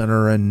Hospital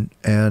Center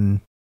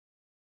and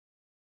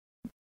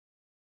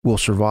we'll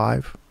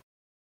survive.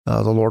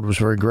 The Lord was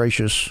very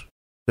gracious.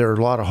 There are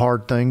a lot of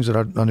hard things that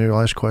I need to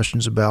ask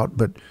questions about,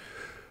 but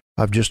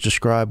I've just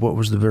described what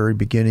was the very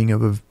beginning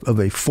of a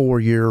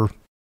 4-year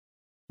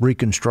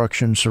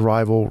reconstruction,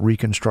 survival,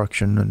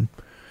 reconstruction,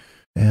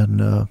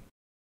 and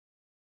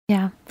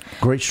yeah,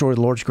 great story of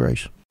the Lord's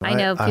grace. I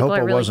know people I hope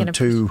are really wasn't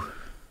too.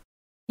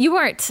 You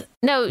weren't.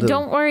 No,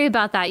 don't worry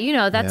about that. You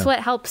know, that's what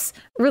helps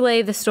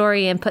relay the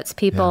story and puts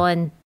people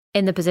in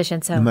the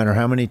position. So no matter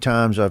how many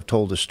times I've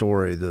told the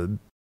story, the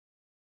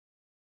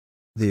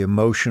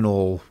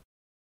emotional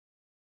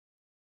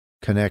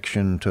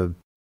connection to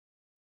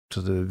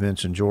the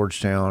events in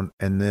Georgetown,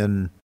 and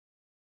then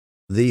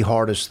the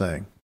hardest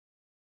thing,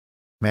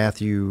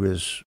 Matthew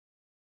is,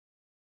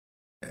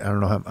 I don't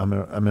know how,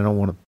 I don't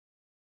want to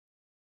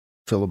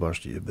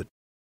filibuster you, but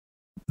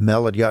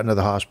Mel had gotten to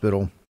the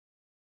hospital.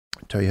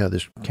 I'll tell you how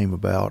this came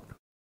about.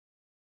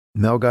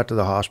 Mel got to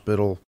the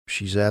hospital.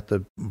 She's at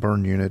the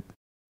burn unit.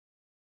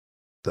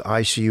 The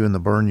ICU in the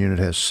burn unit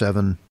has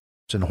 7.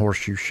 It's in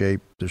horseshoe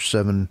shape. There's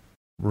 7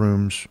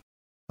 rooms.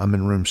 I'm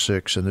in room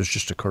 6, and there's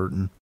just a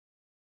curtain.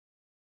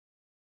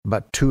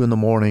 About 2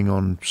 a.m.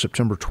 on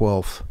September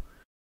 12th,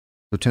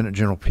 Lieutenant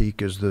General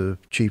Peake is the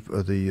chief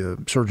of the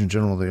Surgeon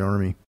General of the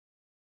Army,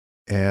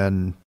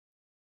 and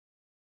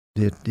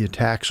the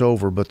attack's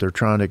over, but they're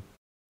trying to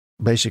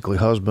basically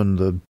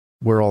husband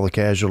where all the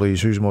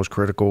casualties, who's most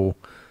critical.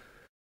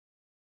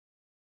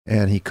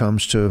 And he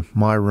comes to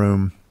my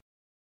room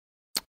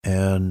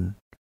and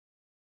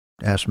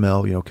asks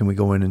Mel, can we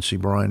go in and see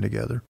Brian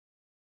together?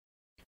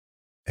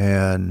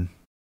 And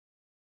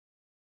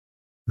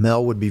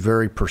Mel would be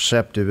very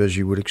perceptive, as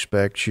you would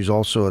expect. She's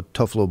also a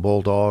tough little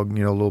bulldog,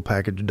 a little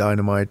package of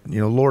dynamite.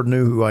 Lord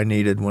knew who I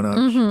needed when I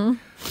was.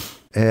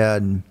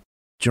 And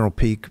General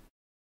Peake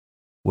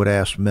would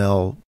ask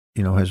Mel,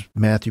 has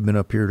Matthew been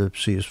up here to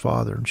see his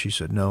father? And she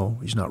said, no,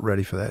 he's not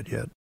ready for that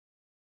yet.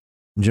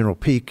 And General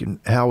Peake and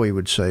Howie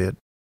would say it,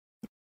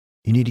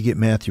 you need to get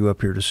Matthew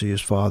up here to see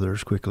his father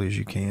as quickly as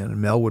you can.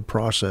 And Mel would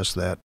process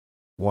that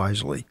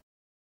wisely.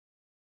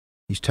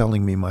 He's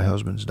telling me my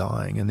husband's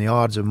dying. And the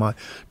odds of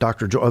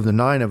of the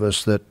 9 of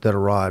us that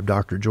arrived,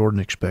 Dr. Jordan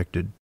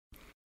expected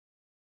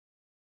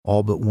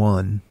all but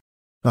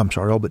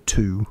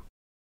 2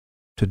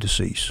 to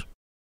decease.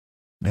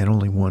 And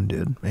only 1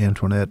 did.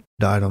 Antoinette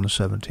died on the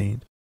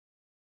 17th.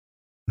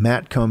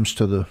 Matt comes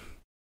to the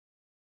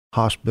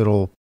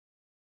hospital.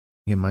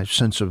 My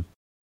sense of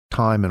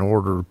time and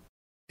order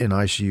in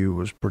ICU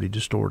was pretty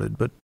distorted,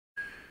 but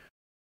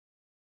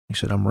he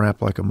said, I'm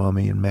wrapped like a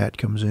mummy. And Matt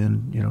comes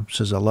in,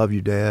 says, I love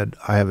you, Dad.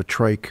 I have a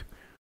trach.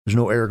 There's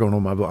no air going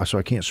on my body, so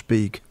I can't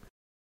speak.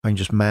 I can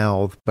just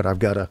mouth, but I've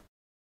got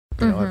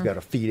I've got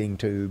a feeding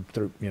tube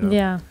through,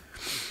 Yeah.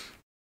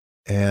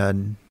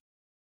 And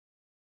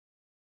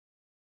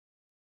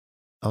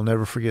I'll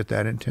never forget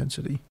that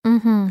intensity.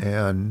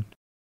 And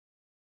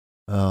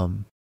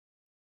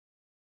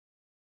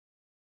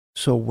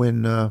so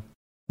when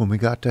we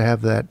got to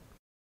have that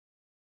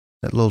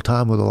little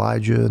time with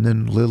Elijah and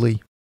then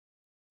Lily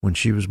when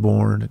she was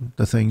born and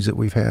the things that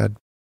we've had,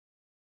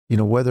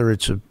 whether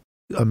it's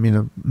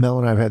Mel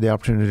and I have had the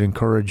opportunity to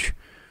encourage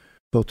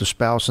both the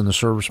spouse and the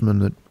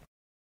serviceman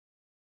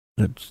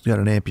that's got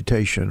an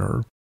amputation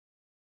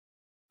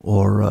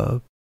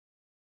or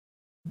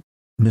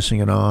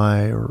missing an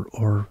eye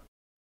or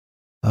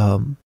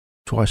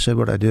so I said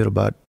what I did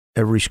about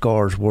every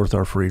scar is worth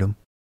our freedom.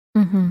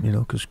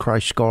 Because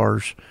Christ's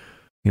scars,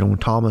 when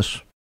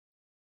Thomas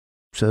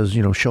says,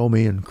 show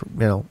me, and,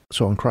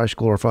 so in Christ's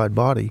glorified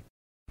body,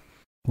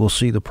 we'll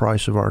see the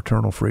price of our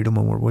eternal freedom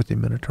when we're with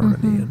him in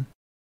eternity.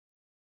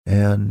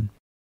 And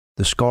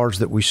the scars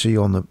that we see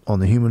on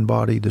the human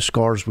body, the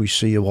scars we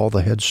see of all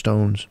the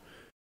headstones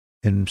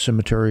in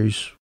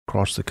cemeteries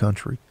across the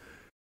country,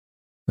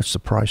 that's the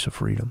price of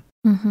freedom.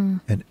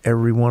 And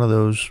every one of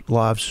those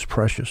lives is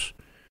precious.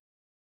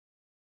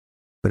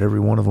 But every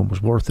one of them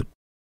was worth it.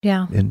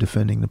 Yeah. In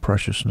defending the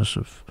preciousness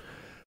of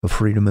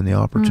freedom and the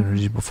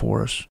opportunities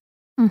before us.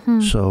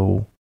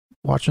 So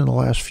watching the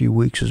last few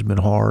weeks has been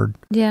hard.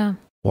 Yeah.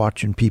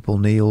 Watching people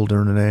kneel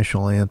during the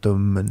national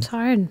anthem. And it's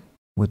hard.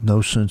 With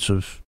no sense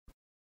of...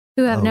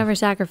 Who have never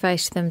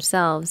sacrificed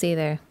themselves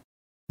either.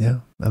 Yeah.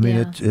 I mean,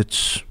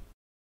 it's...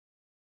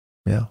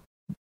 Yeah.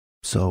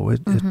 So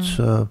it's...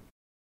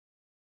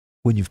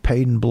 when you've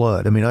paid in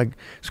blood. I mean,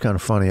 it's kind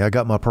of funny. I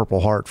got my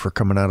Purple Heart for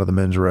coming out of the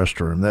men's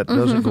restroom. That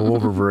doesn't go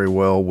over very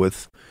well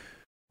with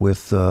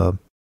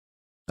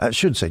I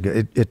shouldn't say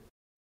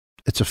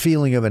it's a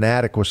feeling of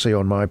inadequacy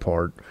on my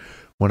part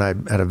when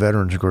I'm at a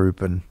veterans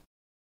group and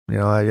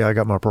I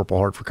got my Purple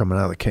Heart for coming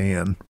out of the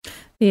can.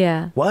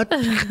 Yeah. What?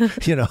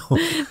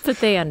 But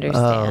they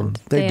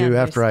understand. They do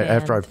understand.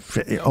 after I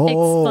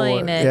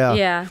explain it.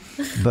 Yeah.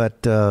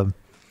 But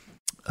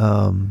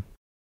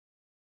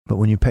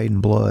when you paid in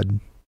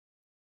blood,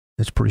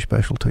 it's pretty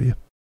special to you.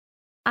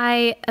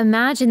 I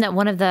imagine that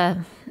one of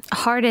the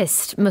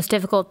hardest, most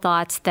difficult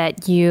thoughts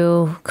that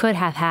you could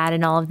have had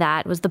in all of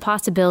that was the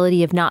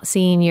possibility of not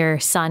seeing your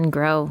son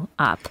grow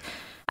up.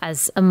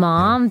 As a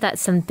mom,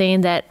 that's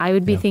something that I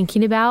would be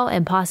thinking about,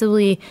 and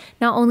possibly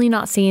not only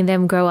not seeing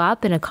them grow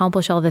up and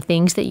accomplish all the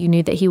things that you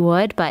knew that he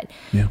would, but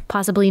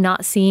possibly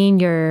not seeing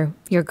your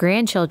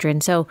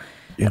grandchildren. So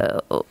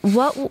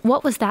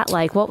what was that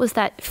like? What was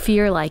that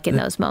fear like in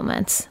those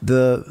moments?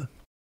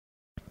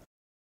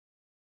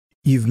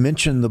 You've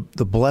mentioned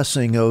the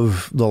blessing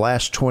of the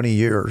last 20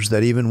 years,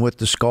 that even with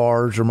the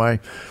scars or my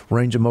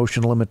range of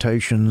motion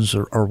limitations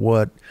or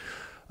what,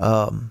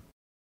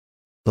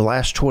 the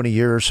last 20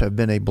 years have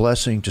been a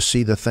blessing to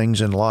see the things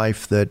in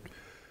life that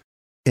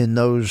in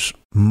those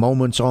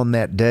moments on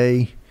that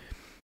day,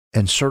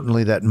 and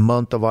certainly that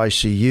month of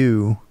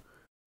ICU,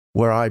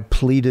 where I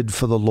pleaded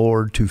for the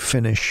Lord to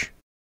finish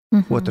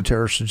what the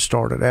terrorists had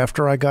started.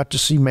 After I got to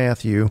see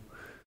Matthew,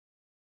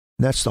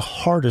 that's the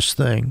hardest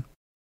thing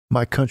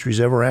my country's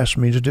ever asked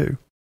me to do,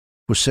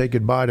 was say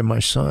goodbye to my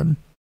son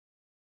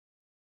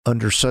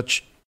under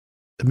such,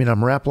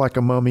 I'm wrapped like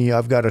a mummy.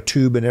 I've got a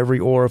tube in every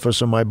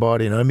orifice of my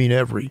body, and I mean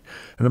every.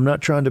 And I'm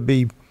not trying to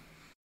be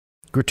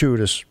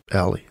gratuitous,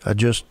 Allie. I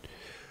just,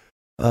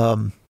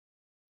 when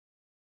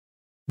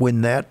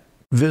that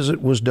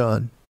visit was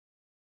done,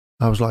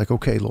 I was like,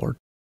 okay, Lord,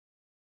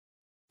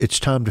 it's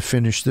time to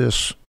finish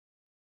this.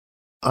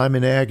 I'm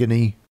in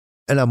agony,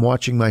 and I'm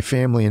watching my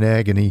family in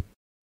agony.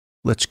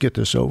 Let's get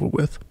this over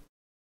with.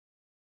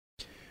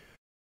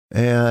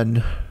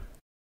 And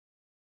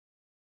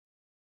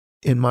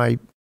in my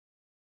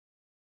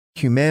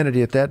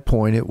humanity at that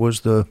point, it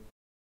was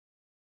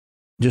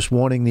just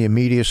wanting the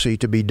immediacy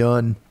to be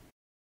done.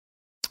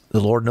 The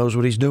Lord knows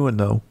what he's doing,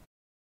 though.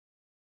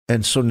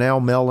 And so now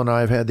Mel and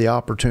I have had the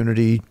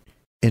opportunity,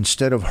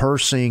 instead of her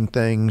seeing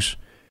things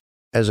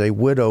as a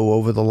widow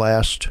over the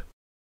last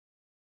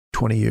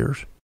 20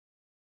 years.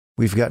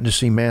 We've gotten to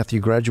see Matthew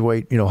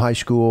graduate, high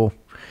school,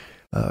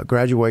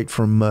 graduate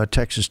from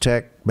Texas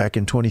Tech back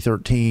in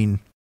 2013,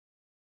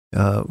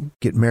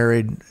 get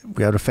married.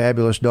 We had a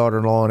fabulous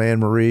daughter-in-law in Anne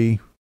Marie,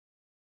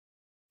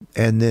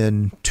 and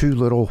then 2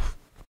 little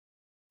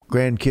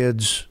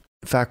grandkids.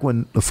 In fact,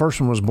 when the first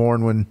one was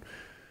born,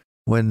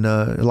 when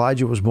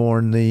Elijah was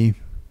born, it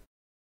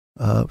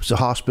was a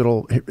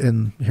hospital here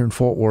in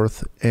Fort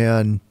Worth,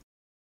 and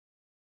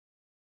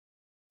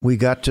we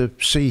got to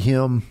see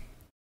him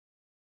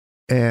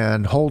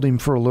and hold him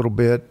for a little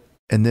bit,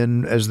 and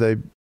then as they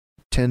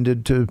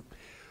tended to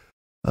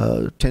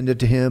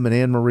him and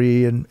Anne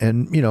Marie, and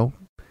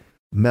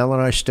Mel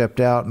and I stepped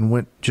out and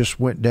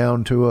went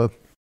down to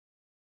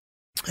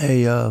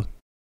a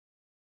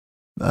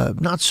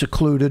not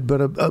secluded,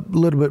 but a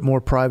little bit more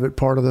private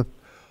part of the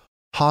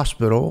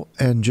hospital,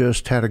 and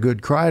just had a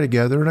good cry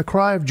together, and a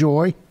cry of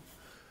joy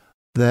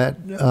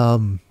that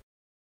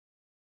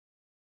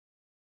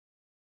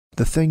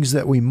the things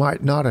that we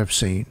might not have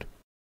seen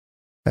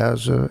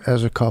as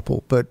a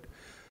couple. But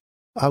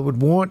I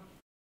would want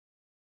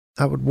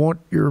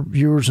your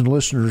viewers and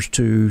listeners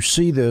to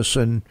see this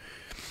and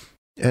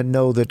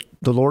know that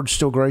the Lord's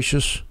still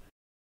gracious,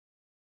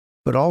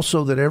 but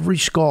also that every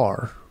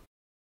scar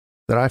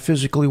that I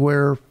physically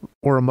wear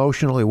or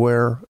emotionally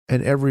wear,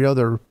 and every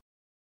other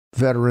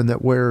veteran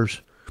that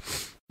wears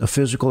a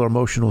physical or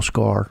emotional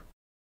scar,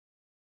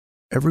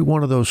 every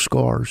one of those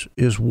scars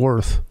is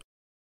worth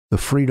the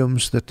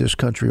freedoms that this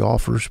country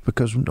offers,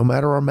 because no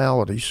matter our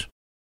maladies,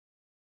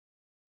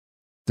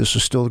 this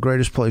is still the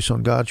greatest place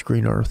on God's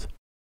green earth.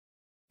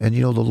 And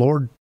the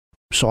Lord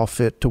saw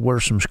fit to wear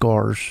some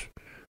scars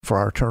for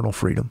our eternal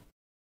freedom.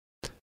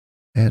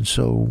 And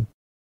so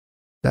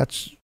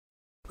that's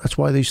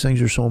why these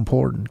things are so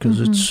important, because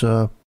it's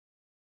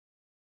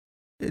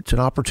an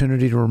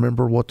opportunity to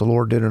remember what the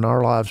Lord did in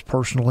our lives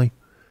personally,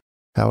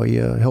 how he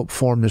helped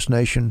form this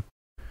nation,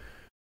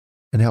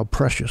 and how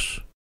precious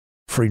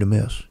freedom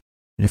is.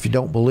 And if you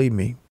don't believe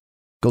me,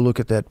 go look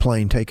at that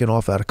plane taking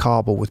off out of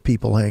Kabul with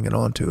people hanging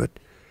onto it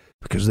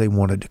because they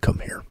wanted to come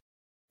here.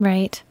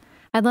 Right.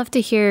 I'd love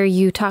to hear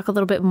you talk a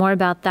little bit more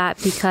about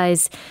that,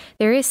 because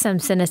there is some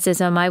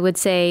cynicism, I would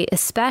say,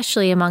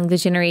 especially among the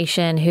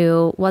generation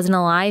who wasn't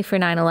alive for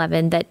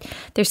 9/11, that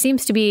there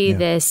seems to be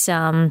this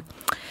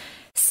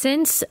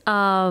sense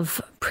of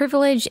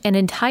privilege and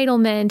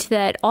entitlement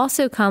that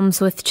also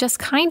comes with just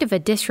kind of a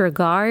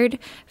disregard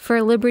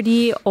for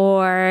liberty,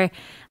 or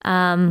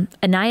a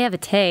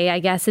naivete, I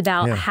guess,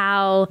 about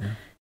how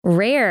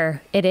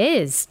rare it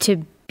is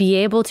to be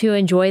able to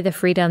enjoy the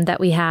freedom that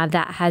we have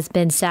that has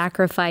been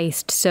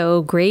sacrificed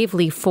so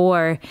gravely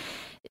for.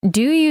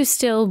 Do you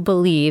still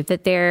believe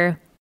that there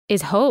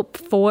is hope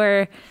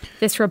for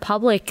this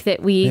republic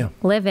that we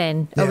live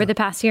in? Over the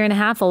past year and a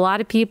half, a lot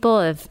of people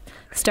have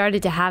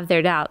started to have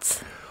their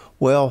doubts.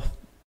 Well,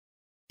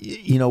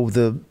 in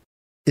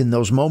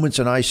those moments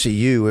in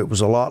ICU, it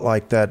was a lot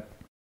like that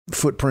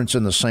footprints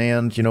in the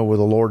sand, where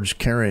the Lord's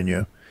carrying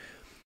you.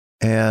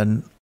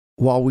 And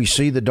while we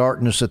see the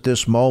darkness at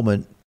this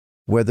moment,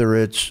 whether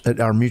it's at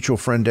our mutual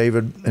friend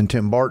David and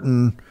Tim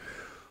Barton,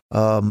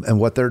 and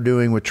what they're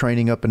doing with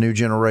training up a new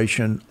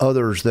generation,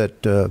 others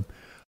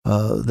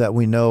that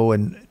we know,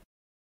 and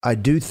I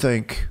do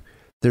think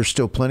there's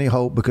still plenty of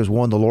hope, because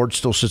 1, the Lord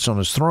still sits on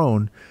his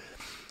throne,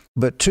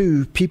 but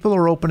 2, people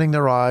are opening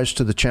their eyes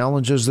to the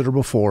challenges that are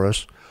before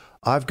us.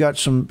 I've got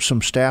some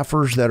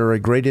staffers that are a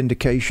great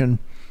indication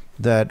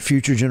that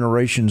future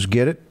generations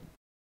get it.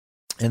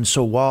 And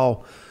so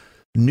while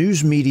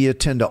news media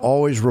tend to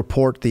always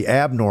report the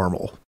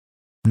abnormal,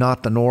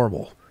 not the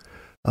normal,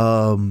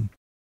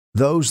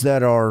 those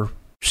that are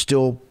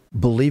still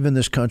believe in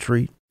this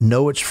country,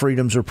 know its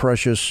freedoms are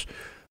precious,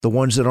 the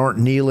ones that aren't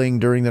kneeling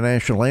during the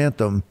national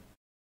anthem,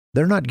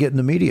 they're not getting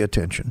the media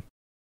attention.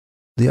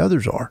 The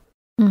others are.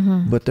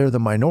 But they're the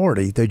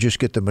minority. They just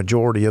get the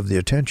majority of the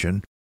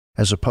attention,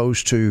 as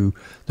opposed to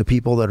the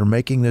people that are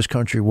making this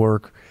country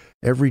work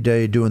every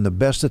day, doing the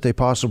best that they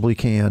possibly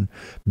can,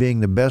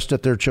 being the best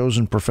at their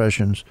chosen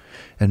professions,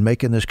 and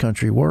making this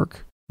country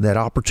work. That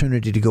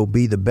opportunity to go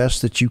be the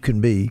best that you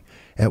can be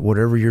at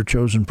whatever your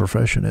chosen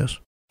profession is.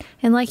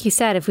 And like you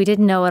said, if we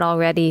didn't know it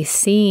already,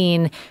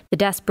 seeing the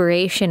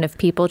desperation of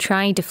people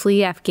trying to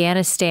flee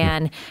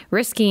Afghanistan,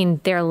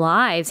 risking their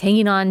lives,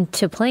 hanging on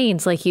to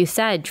planes, like you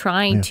said,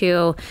 trying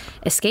to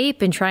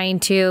escape and trying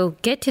to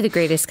get to the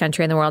greatest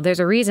country in the world. There's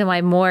a reason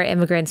why more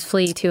immigrants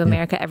flee to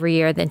America every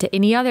year than to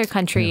any other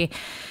country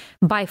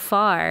by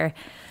far.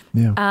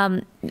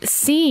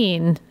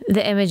 Seeing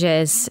the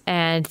images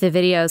and the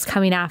videos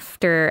coming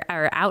after,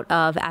 or out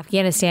of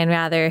Afghanistan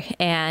rather,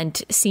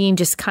 and seeing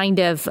just kind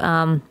of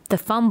the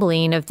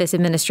fumbling of this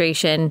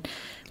administration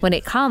when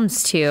it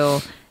comes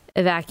to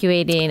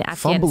evacuating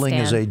Afghanistan. Fumbling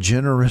is a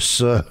generous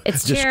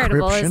it's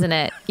charitable, isn't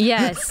it?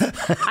 Yes.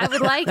 I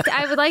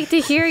would like to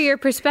hear your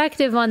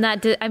perspective on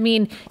that.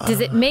 Does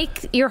it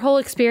make your whole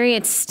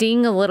experience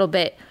sting a little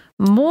bit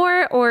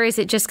more, or is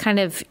it just kind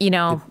of,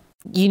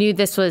 you knew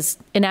this was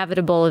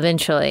inevitable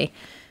eventually?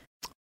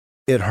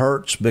 it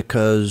hurts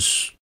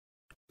because,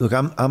 look,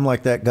 I'm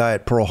like that guy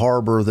at Pearl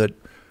Harbor that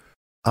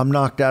I'm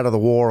knocked out of the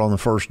war on the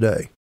first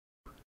day.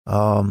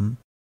 I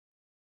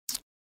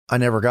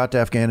never got to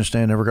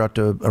Afghanistan, never got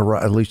to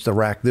Iraq, at least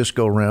Iraq this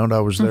go round.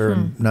 I was there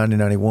in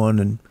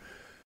 1991,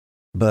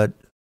 but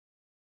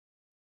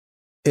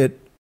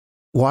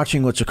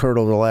watching what's occurred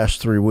over the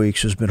last 3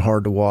 weeks has been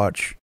hard to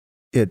watch.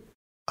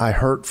 I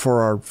hurt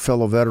for our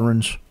fellow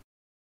veterans.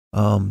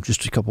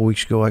 Just a couple of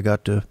weeks ago, I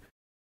got to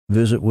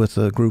visit with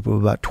a group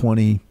of about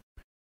 20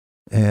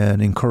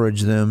 and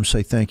encourage them,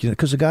 say thank you.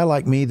 Because a guy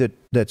like me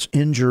that's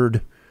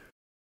injured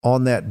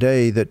on that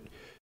day, that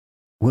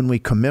when we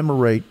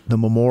commemorate the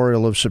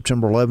memorial of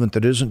September 11th,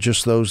 it isn't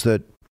just those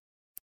that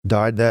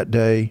died that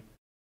day,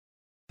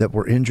 that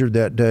were injured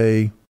that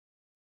day,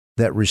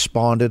 that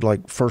responded,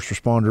 like first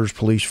responders,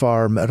 police,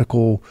 fire,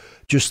 medical,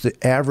 just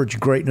the average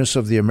greatness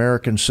of the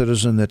American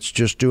citizen that's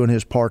just doing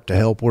his part to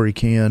help where he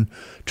can,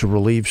 to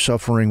relieve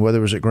suffering, whether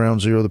it was at Ground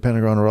Zero, the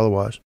Pentagon, or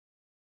otherwise.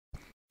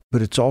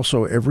 But it's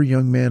also every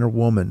young man or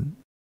woman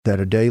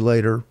that a day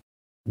later,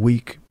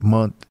 week,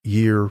 month,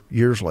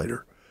 years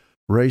later,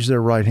 raised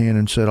their right hand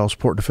and said, I'll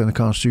support and defend the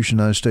Constitution of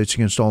the United States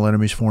against all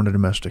enemies, foreign and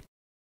domestic.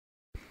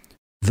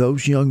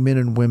 Those young men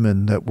and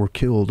women that were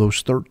killed,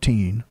 those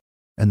 13,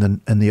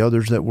 and the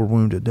others that were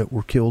wounded, that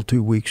were killed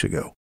 2 weeks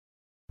ago,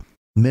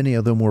 many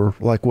of them were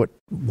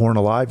weren't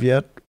alive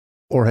yet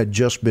or had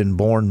just been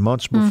born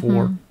months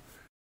before.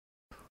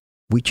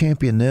 We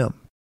champion them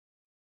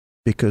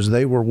because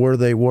they were where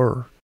they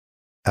were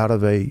out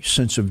of a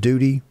sense of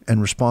duty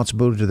and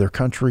responsibility to their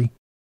country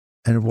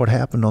and what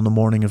happened on the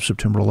morning of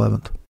September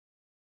 11th.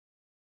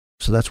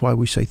 So that's why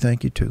we say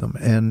thank you to them.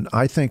 And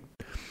I think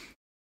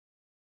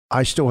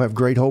I still have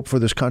great hope for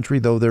this country,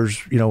 though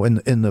there's,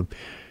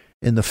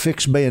 in the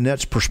fixed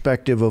bayonets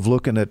perspective of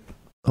looking at,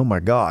 oh my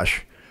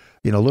gosh,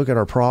 look at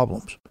our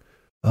problems.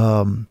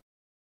 The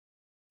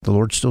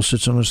Lord still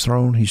sits on his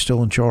throne. He's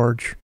still in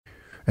charge,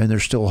 and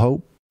there's still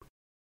hope.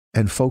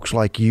 And folks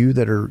like you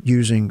that are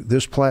using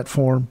this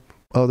platform,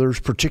 others,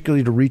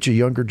 particularly to reach a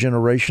younger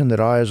generation that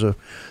I, as a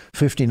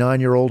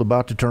 59-year-old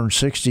about to turn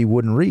 60,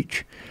 wouldn't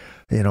reach.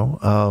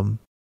 There's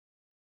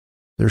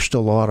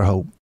still a lot of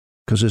hope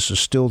because this is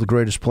still the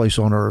greatest place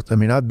on earth. I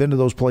mean, I've been to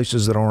those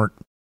places that aren't.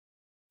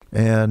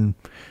 And,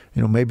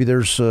 maybe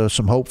there's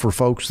some hope for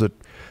folks that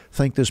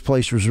think this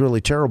place was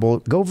really terrible.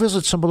 Go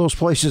visit some of those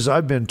places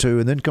I've been to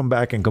and then come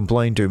back and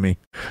complain to me.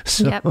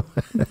 So.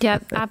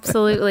 Yep,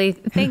 absolutely.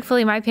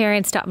 Thankfully, my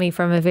parents taught me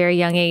from a very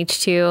young age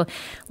to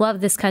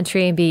love this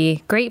country and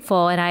be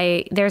grateful.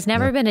 And there's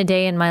never been a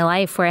day in my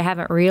life where I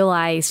haven't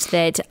realized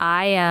that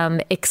I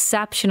am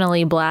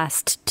exceptionally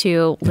blessed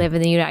to live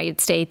in the United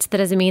States. That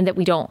doesn't mean that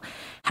we don't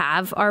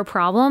have our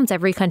problems.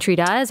 Every country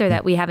does, or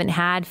that we haven't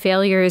had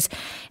failures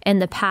in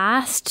the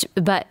past.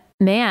 But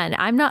man,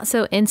 I'm not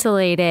so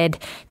insulated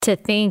to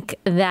think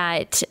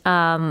that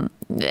the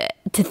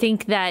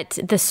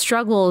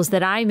struggles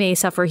that I may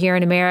suffer here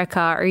in America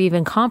are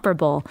even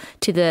comparable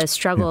to the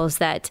struggles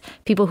that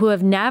people who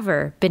have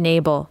never been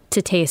able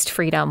to taste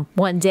freedom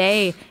one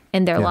day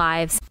in their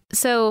lives.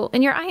 So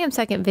in your I Am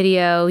Second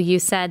video, you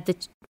said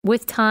that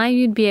with time,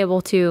 you'd be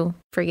able to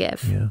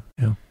forgive.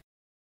 Yeah.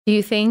 Do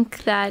you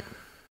think that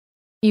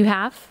you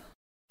have?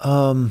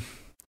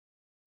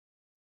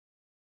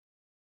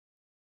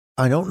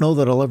 I don't know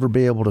that I'll ever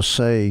be able to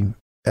say,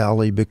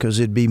 Allie, because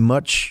I'd be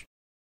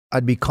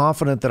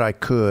confident that I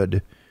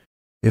could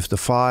if the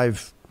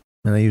 5,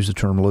 and I use the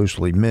term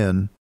loosely,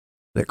 men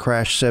that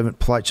crashed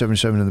Flight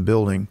 77 in the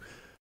building,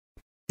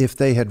 if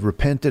they had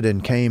repented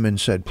and came and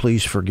said,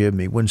 please forgive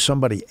me, when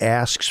somebody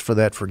asks for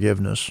that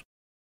forgiveness,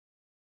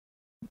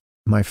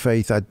 my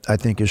faith, I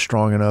think, is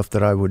strong enough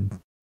that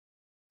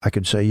I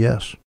could say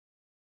yes.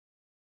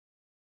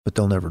 But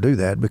they'll never do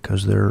that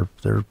because they're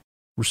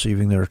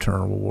receiving their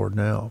eternal reward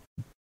now.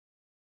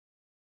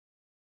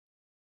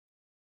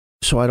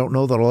 So I don't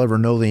know that I'll ever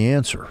know the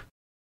answer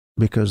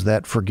because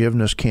that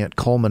forgiveness can't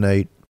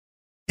culminate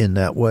in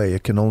that way.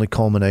 It can only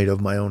culminate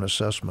of my own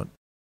assessment.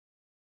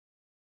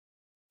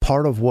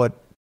 Part of what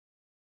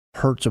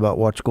hurts about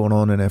what's going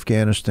on in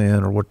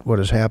Afghanistan, or what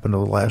has happened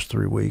over the last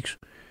 3 weeks,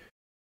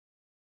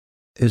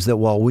 is that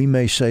while we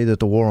may say that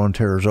the war on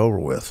terror is over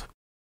with,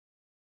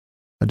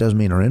 that doesn't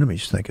mean our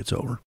enemies think it's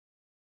over.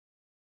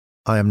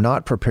 I am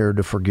not prepared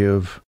to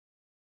forgive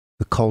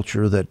the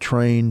culture that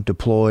trained,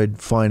 deployed,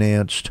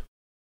 financed,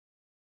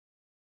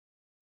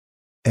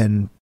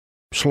 and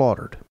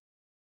slaughtered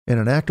in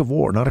an act of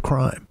war, not a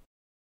crime,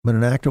 but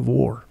an act of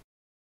war.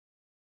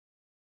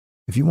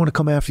 If you want to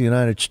come after the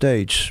United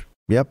States,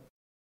 yep,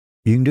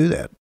 you can do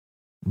that,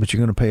 but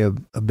you're going to pay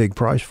a big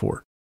price for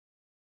it.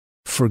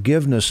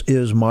 Forgiveness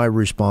is my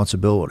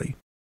responsibility.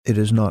 It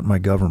is not my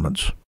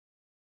government's.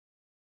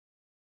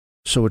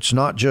 So it's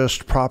not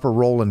just proper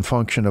role and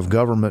function of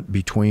government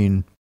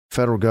between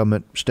federal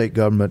government, state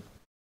government,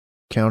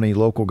 county,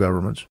 local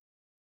governments.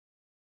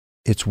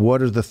 It's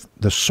what are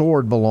the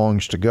sword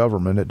belongs to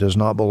government. It does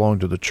not belong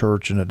to the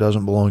church, and it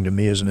doesn't belong to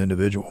me as an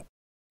individual.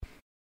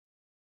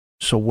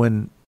 So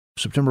when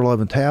September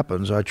 11th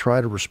happens, I try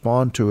to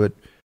respond to it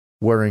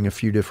wearing a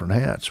few different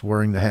hats,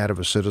 wearing the hat of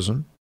a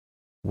citizen,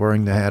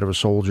 wearing the hat of a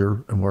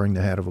soldier, and wearing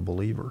the hat of a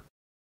believer.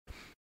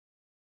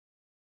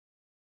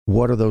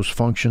 What are those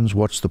functions?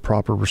 What's the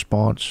proper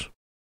response?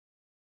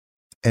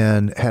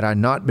 And had I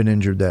not been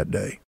injured that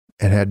day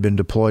and had been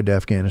deployed to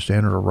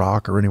Afghanistan or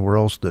Iraq or anywhere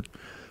else that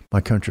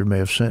my country may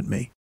have sent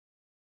me,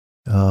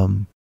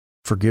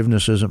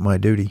 forgiveness isn't my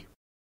duty.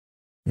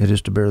 It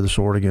is to bear the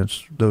sword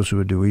against those who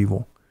would do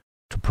evil,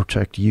 to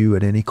protect you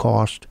at any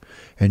cost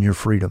and your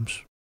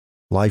freedoms.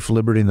 Life,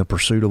 liberty, and the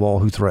pursuit of all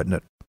who threaten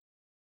it,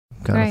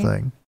 kind of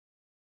thing.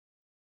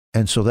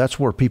 And so that's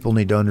where people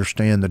need to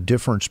understand the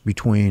difference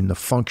between the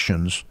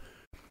functions,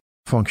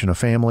 function of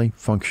family,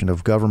 function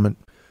of government,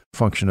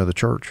 function of the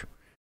church.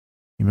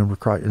 You remember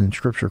Christ, in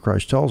Scripture,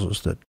 Christ tells us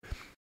that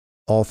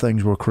all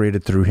things were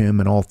created through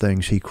him and all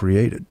things he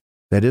created.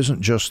 That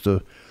isn't just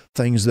the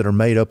things that are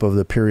made up of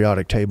the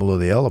periodic table of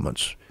the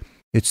elements.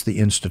 It's the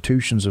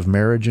institutions of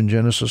marriage in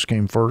Genesis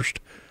came first,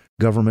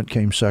 government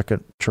came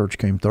second, church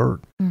came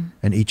third.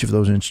 And each of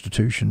those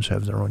institutions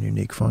have their own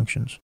unique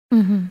functions.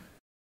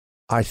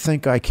 I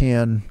think I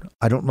can,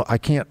 I don't know, I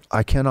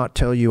cannot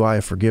tell you I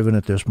have forgiven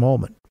at this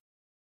moment.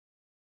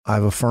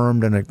 I've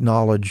affirmed and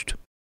acknowledged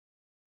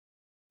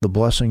the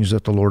blessings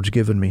that the Lord's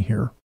given me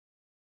here.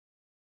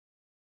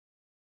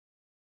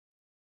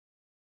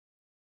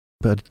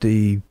 But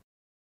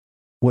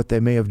what they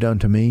may have done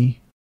to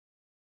me,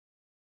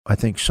 I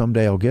think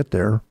someday I'll get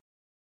there.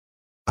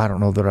 I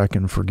don't know that I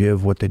can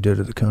forgive what they did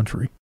to the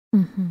country.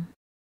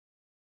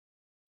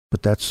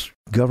 But that's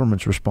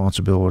government's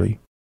responsibility.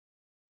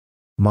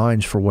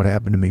 Mine's for what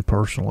happened to me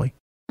personally.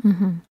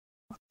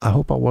 I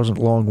hope I wasn't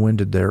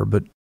long-winded there,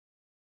 but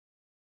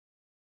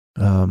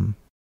I'm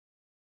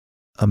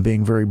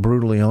being very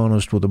brutally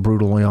honest with a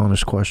brutally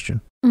honest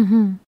question.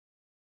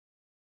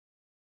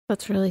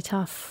 That's really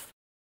tough.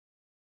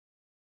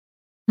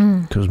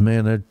 Because,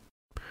 man,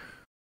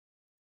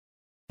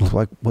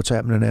 like what's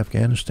happening in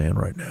Afghanistan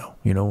right now.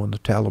 You know, when the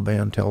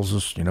Taliban tells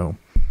us, you know,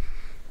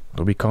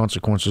 there'll be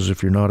consequences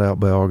if you're not out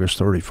by August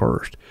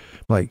 31st.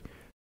 Like,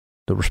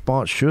 the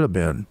response should have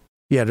been,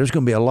 yeah, there's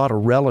going to be a lot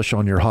of relish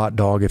on your hot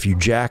dog if you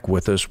jack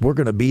with us. We're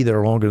going to be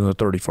there longer than the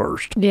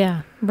 31st.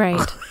 Yeah, right.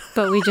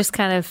 But we just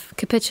kind of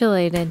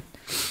capitulated.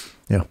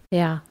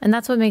 Yeah. And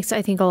that's what makes,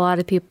 I think, a lot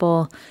of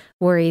people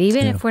worried.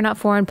 Even if we're not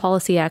foreign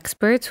policy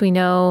experts, we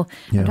know,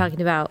 I'm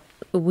talking about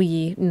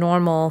we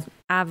normal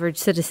average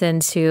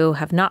citizens who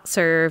have not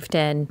served,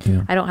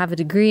 and I don't have a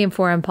degree in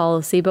foreign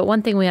policy, but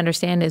one thing we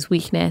understand is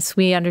weakness.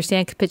 We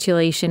understand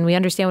capitulation. We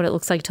understand what it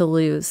looks like to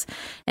lose.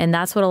 And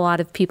that's what a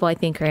lot of people, I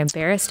think, are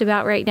embarrassed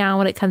about right now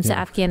when it comes to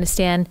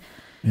Afghanistan.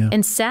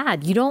 And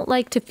sad. You don't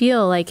like to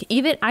feel like,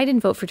 even I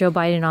didn't vote for Joe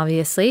Biden,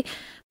 obviously,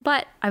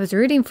 but I was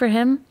rooting for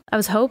him. I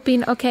was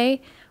hoping,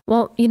 okay,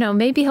 well, you know,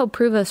 maybe he'll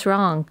prove us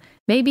wrong.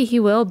 Maybe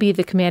he will be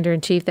the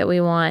commander-in-chief that we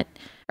want,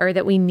 or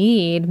that we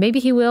need. Maybe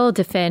he will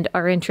defend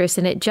our interests.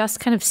 And it just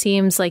kind of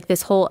seems like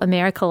this whole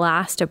America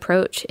Last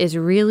approach is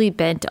really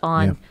bent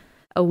on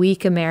a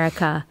weak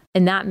America.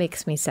 And that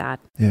makes me sad.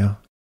 Yeah,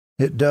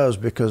 it does,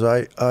 because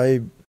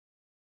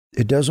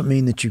it doesn't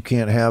mean that you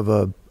can't have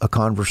a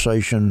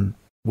conversation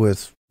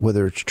with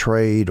whether it's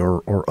trade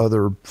or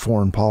other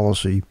foreign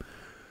policy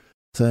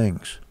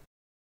things.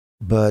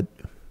 But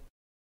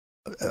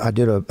I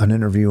did an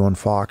interview on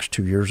Fox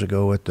 2 years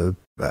ago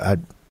at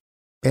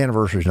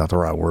anniversary is not the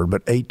right word,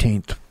 but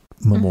 18th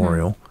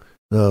Memorial,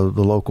 the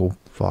local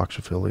Fox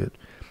affiliate.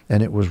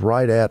 And it was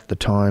right at the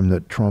time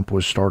that Trump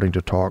was starting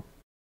to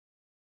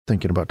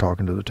thinking about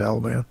talking to the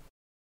Taliban.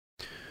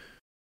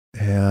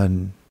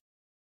 And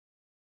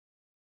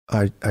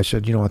I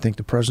said, you know, I think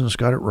the president's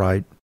got it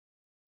right.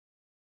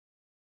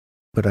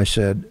 But I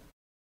said,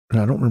 and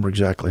I don't remember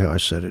exactly how I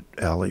said it,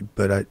 Allie,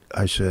 but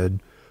I said,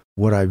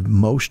 what I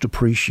most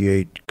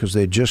appreciate, because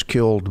they just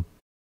killed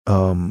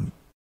Baghdadi,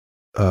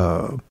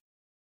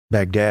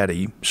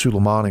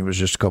 Soleimani was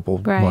just a couple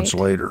months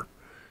later.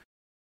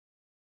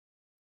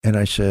 And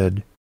I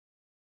said,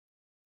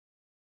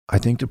 I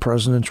think the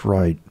president's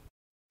right,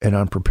 and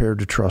I'm prepared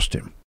to trust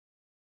him.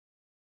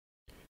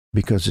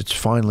 Because it's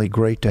finally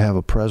great to have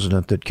a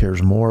president that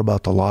cares more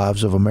about the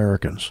lives of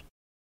Americans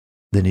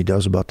than he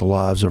does about the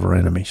lives of our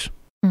enemies.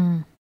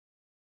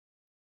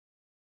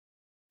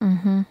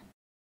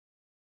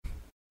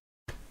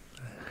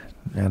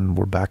 And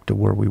we're back to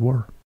where we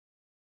were.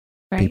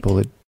 People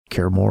that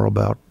care more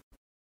about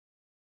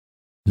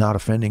not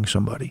offending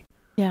somebody.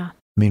 I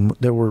mean,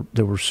 there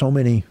were so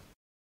many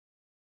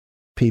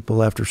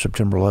people after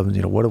September 11th,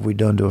 you know, what have we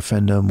done to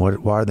offend them?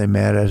 Why are they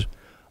mad at us?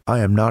 I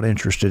am not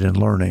interested in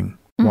learning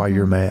why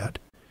you're mad.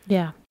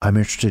 I'm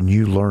interested in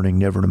you learning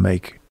never to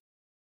make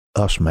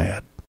us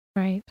mad.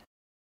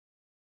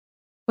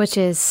 Which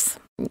is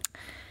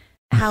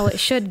how it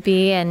should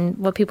be. And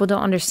what people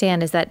don't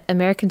understand is that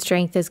American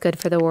strength is good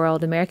for the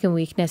world. American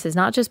weakness is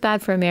not just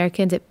bad for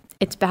Americans,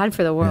 it's bad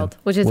for the world,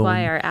 which is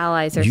why our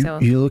allies are so...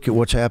 You look at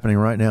what's happening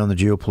right now in the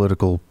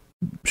geopolitical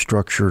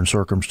structure and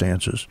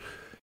circumstances.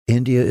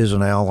 India is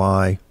an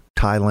ally.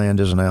 Thailand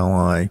is an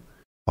ally.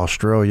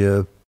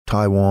 Australia,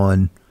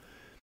 Taiwan.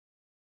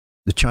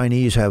 the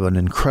Chinese have an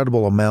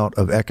incredible amount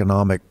of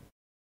economic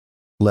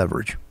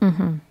leverage.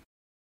 Mm-hmm.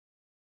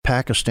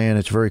 Pakistan,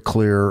 it's very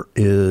clear,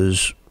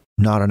 is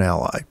not an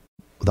ally.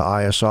 The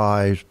ISI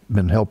has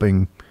been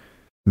helping.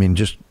 I mean,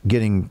 just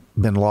getting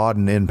bin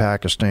Laden in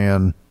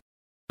Pakistan,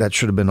 that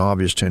should have been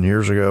obvious 10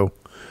 years ago.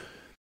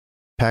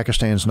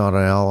 Pakistan's not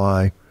an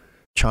ally.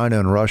 China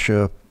and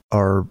Russia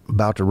are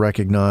about to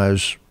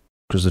recognize,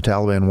 because the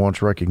Taliban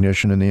wants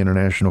recognition in the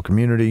international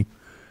community.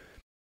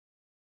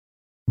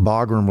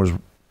 Bagram was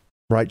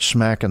right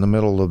smack in the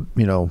middle of,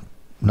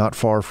 not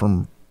far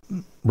from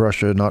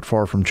Russia, not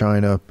far from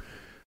China,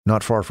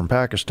 not far from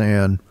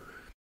Pakistan.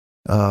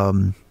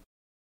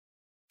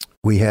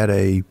 We had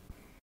a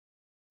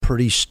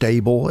pretty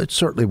stable, it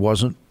certainly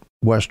wasn't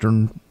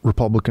Western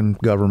Republican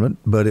government,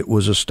 but it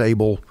was a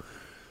stable,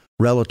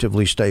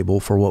 relatively stable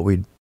for what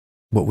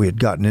we had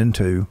gotten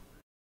into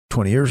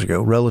 20 years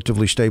ago,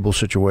 relatively stable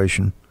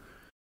situation.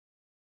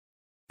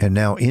 And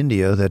now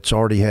India, that's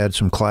already had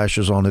some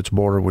clashes on its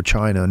border with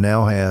China,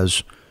 now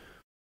has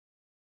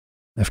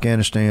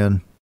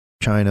Afghanistan,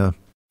 China,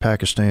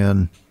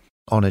 Pakistan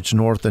on its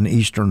north and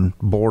eastern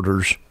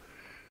borders,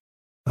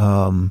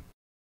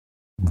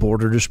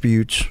 border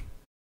disputes.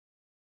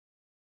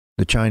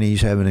 The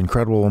Chinese have an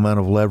incredible amount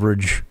of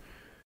leverage.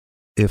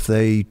 If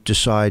they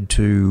decide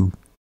to,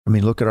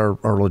 look at our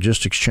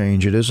logistics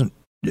change. It isn't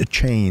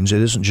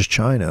just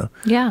China.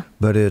 Yeah.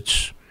 But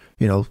it's,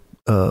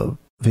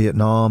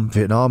 Vietnam.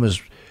 Vietnam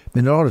is,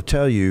 it ought to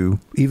tell you,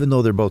 even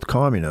though they're both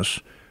communists,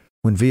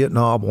 when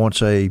Vietnam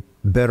wants a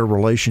better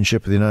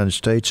relationship with the United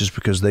States, is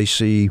because they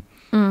see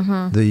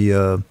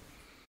the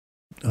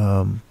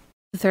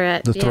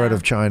threat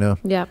of China.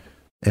 Yep.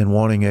 And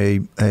wanting a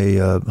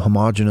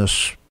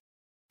homogenous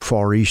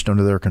Far East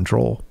under their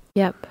control.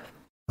 Yep.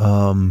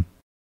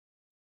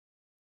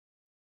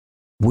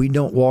 We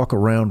don't walk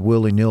around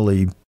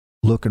willy-nilly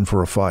looking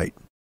for a fight,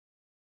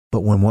 but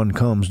when one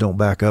comes, don't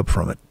back up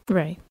from it.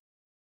 Right.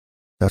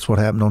 That's what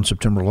happened on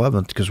September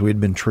 11th, because we had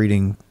been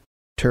treating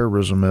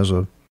terrorism as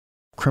a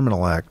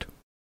criminal act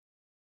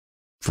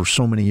for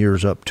so many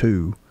years up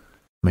to,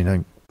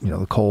 the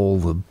coal,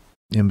 the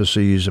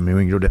embassies. We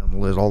can go down the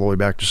list all the way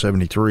back to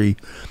 73.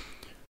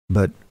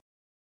 But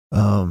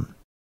I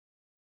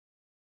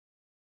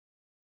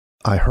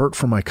hurt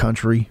for my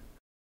country,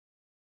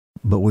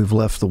 but we've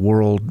left the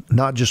world,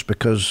 not just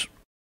because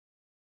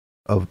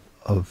of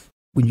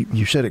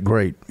you said it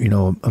great,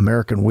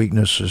 American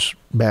weakness is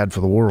bad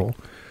for the world,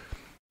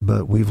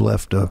 but we've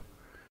left a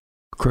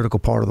critical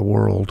part of the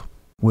world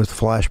with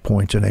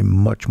flashpoints in a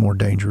much more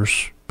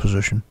dangerous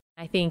position.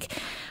 I think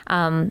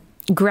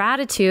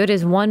gratitude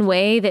is one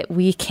way that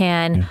we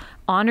can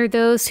honor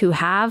those who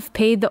have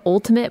paid the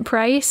ultimate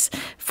price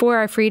for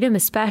our freedom,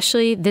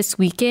 especially this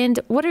weekend.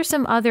 What are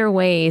some other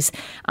ways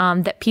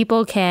that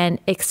people can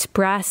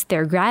express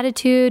their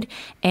gratitude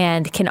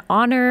and can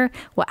honor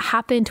what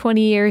happened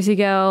 20 years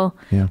ago,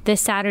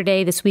 this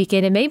Saturday, this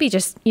weekend, and maybe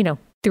just,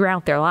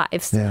 throughout their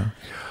lives? Yeah.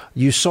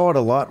 You saw it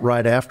a lot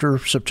right after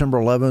September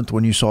 11th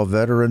when you saw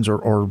veterans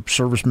or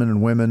servicemen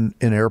and women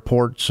in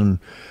airports and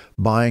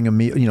buying a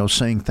meal,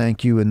 saying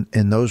thank you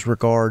in those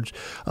regards.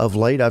 Of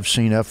late, I've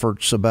seen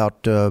efforts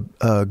about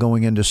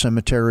going into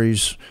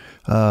cemeteries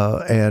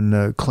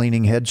and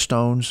cleaning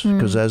headstones,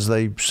 because as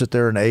they sit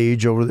there and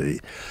age over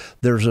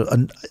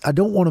I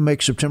don't want to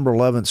make September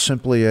 11th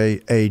simply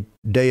a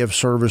day of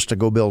service to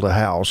go build a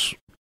house,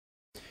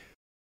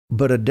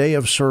 but a day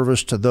of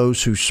service to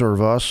those who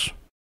serve us.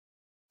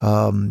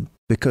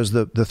 Because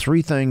the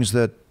three things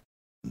that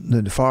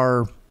the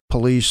fire,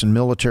 police, and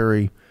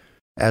military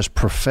as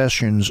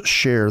professions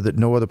share that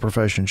no other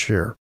profession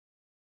share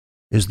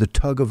is the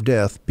tug of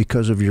death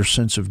because of your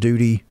sense of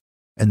duty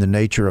and the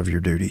nature of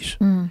your duties.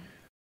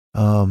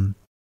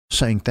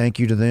 Saying thank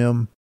you to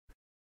them,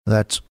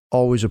 that's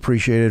always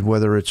appreciated,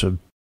 whether it's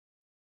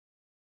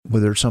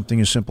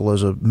something as simple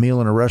as a meal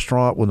in a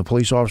restaurant when the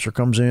police officer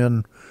comes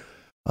in,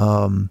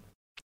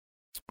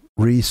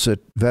 wreaths at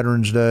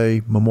Veterans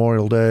Day,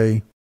 Memorial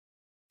Day,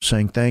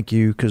 saying thank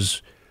you,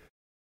 because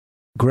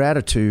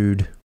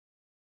gratitude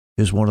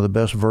is one of the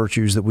best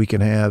virtues that we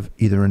can have,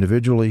 either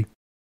individually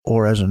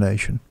or as a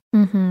nation.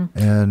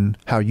 And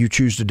how you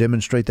choose to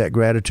demonstrate that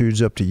gratitude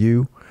is up to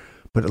you,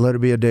 but let it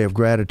be a day of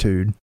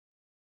gratitude.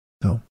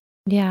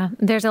 Yeah,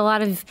 there's a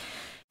lot of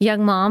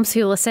young moms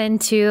who listen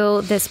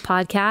to this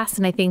podcast.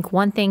 And I think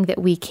one thing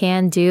that we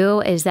can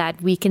do is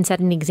that we can set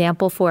an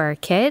example for our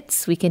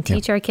kids. We can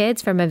teach our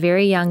kids from a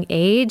very young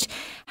age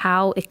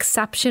how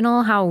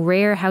exceptional, how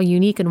rare, how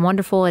unique and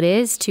wonderful it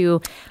is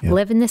to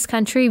live in this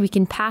country. We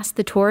can pass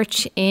the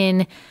torch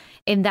in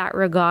that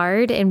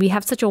regard. And we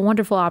have such a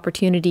wonderful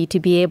opportunity to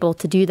be able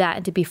to do that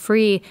and to be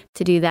free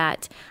to do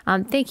that.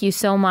 Thank you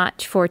so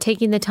much for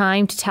taking the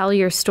time to tell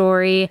your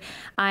story.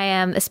 I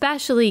am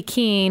especially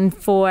keen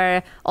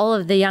for all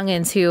of the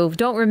youngins who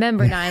don't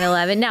remember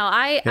 9/11. Now,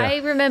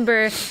 I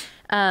remember,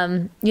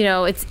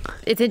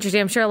 it's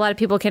interesting. I'm sure a lot of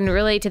people can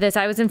relate to this.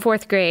 I was in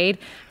fourth grade.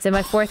 I was in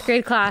my fourth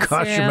grade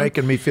classroom. Gosh, you're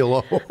making me feel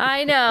old.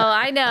 I know.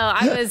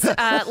 I was,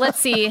 let's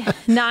see,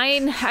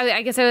 9.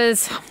 I guess I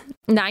was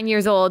 9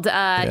 years old.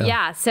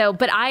 Yeah. So,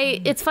 but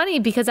it's funny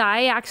because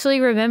I actually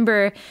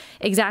remember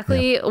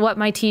exactly what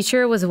my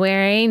teacher was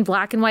wearing,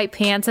 black and white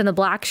pants and a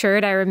black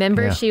shirt. I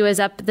remember she was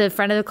up at the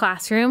front of the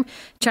classroom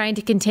trying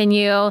to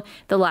continue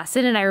the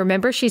lesson. And I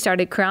remember she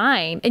started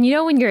crying. And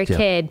when you're a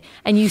kid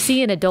and you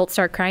see an adult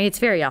start crying, it's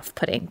very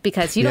off-putting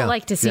because you don't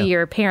like to see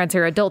your parents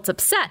or adults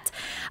upset.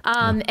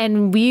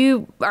 And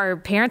our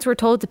parents were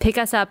told to pick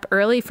us up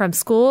early from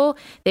school.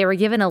 They were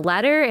given a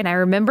letter. And I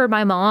remember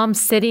my mom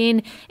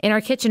sitting in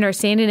our kitchen or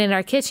standing in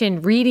our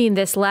kitchen reading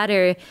this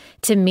letter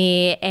to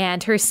me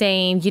and her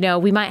saying,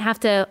 we might have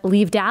to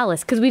leave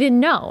Dallas because we didn't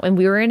know. And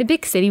we were in a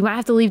big city. We might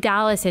have to leave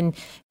Dallas and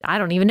I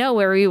don't even know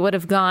where we would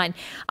have gone.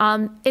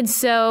 And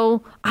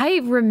so I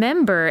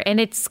remember, and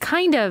it's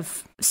kind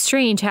of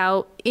strange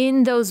how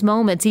in those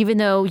moments, even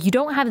though you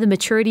don't have the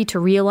maturity to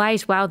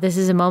realize, wow, this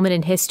is a moment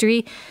in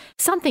history,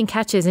 something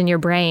catches in your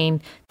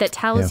brain that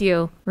tells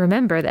you,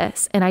 remember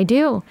this. And I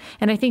do.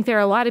 And I think there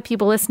are a lot of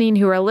people listening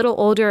who are a little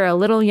older, or a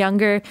little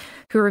younger,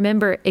 who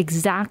remember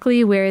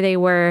exactly where they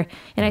were.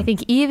 And I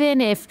think even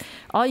if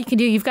all you can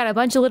do, you've got a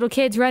bunch of little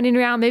kids running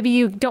around, maybe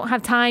you don't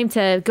have time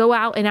to go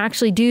out and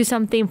actually do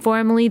something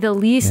formally, the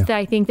least that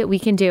I think that we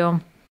can do,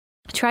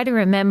 try to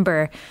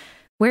remember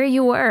where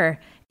you were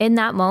in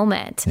that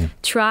moment.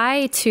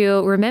 Try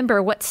to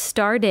remember what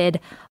started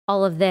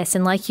all of this.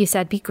 And like you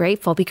said, be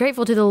grateful. Be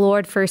grateful to the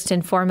Lord first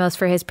and foremost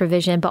for his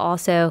provision, but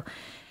also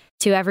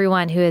to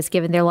everyone who has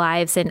given their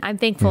lives. And I'm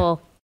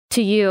thankful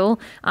to you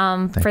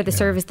for the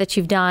service that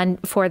you've done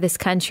for this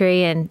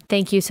country. And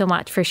thank you so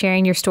much for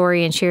sharing your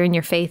story and sharing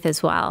your faith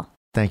as well.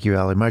 Thank you,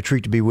 Allie. My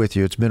treat to be with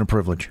you. It's been a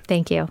privilege.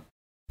 Thank you.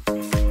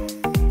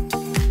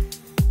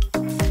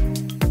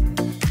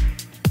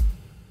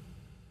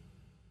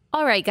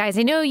 All right, guys,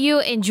 I know you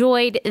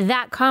enjoyed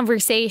that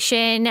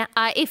conversation.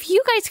 If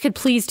you guys could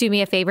please do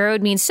me a favor, it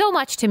would mean so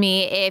much to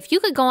me if you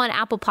could go on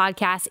Apple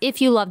Podcasts,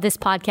 if you love this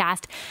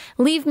podcast,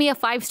 leave me a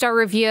 5-star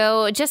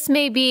review, just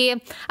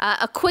maybe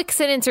a quick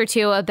sentence or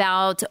two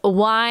about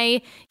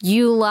why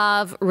you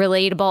love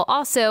Relatable.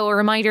 Also, a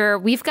reminder,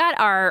 we've got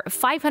our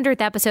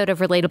 500th episode of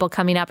Relatable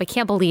coming up. I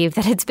can't believe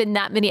that it's been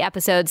that many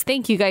episodes.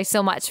 Thank you guys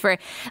so much for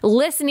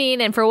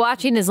listening and for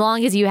watching as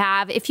long as you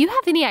have. If you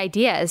have any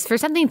ideas for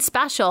something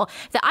special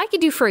that I could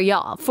do for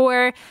y'all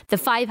for the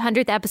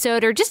 500th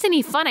episode, or just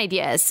any fun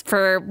ideas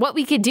for what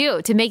we could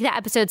do to make that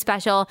episode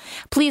special,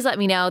 please let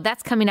me know.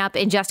 That's coming up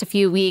in just a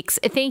few weeks.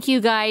 Thank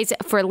you guys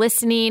for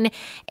listening,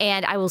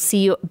 and I will see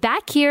you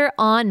back here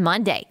on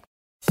Monday.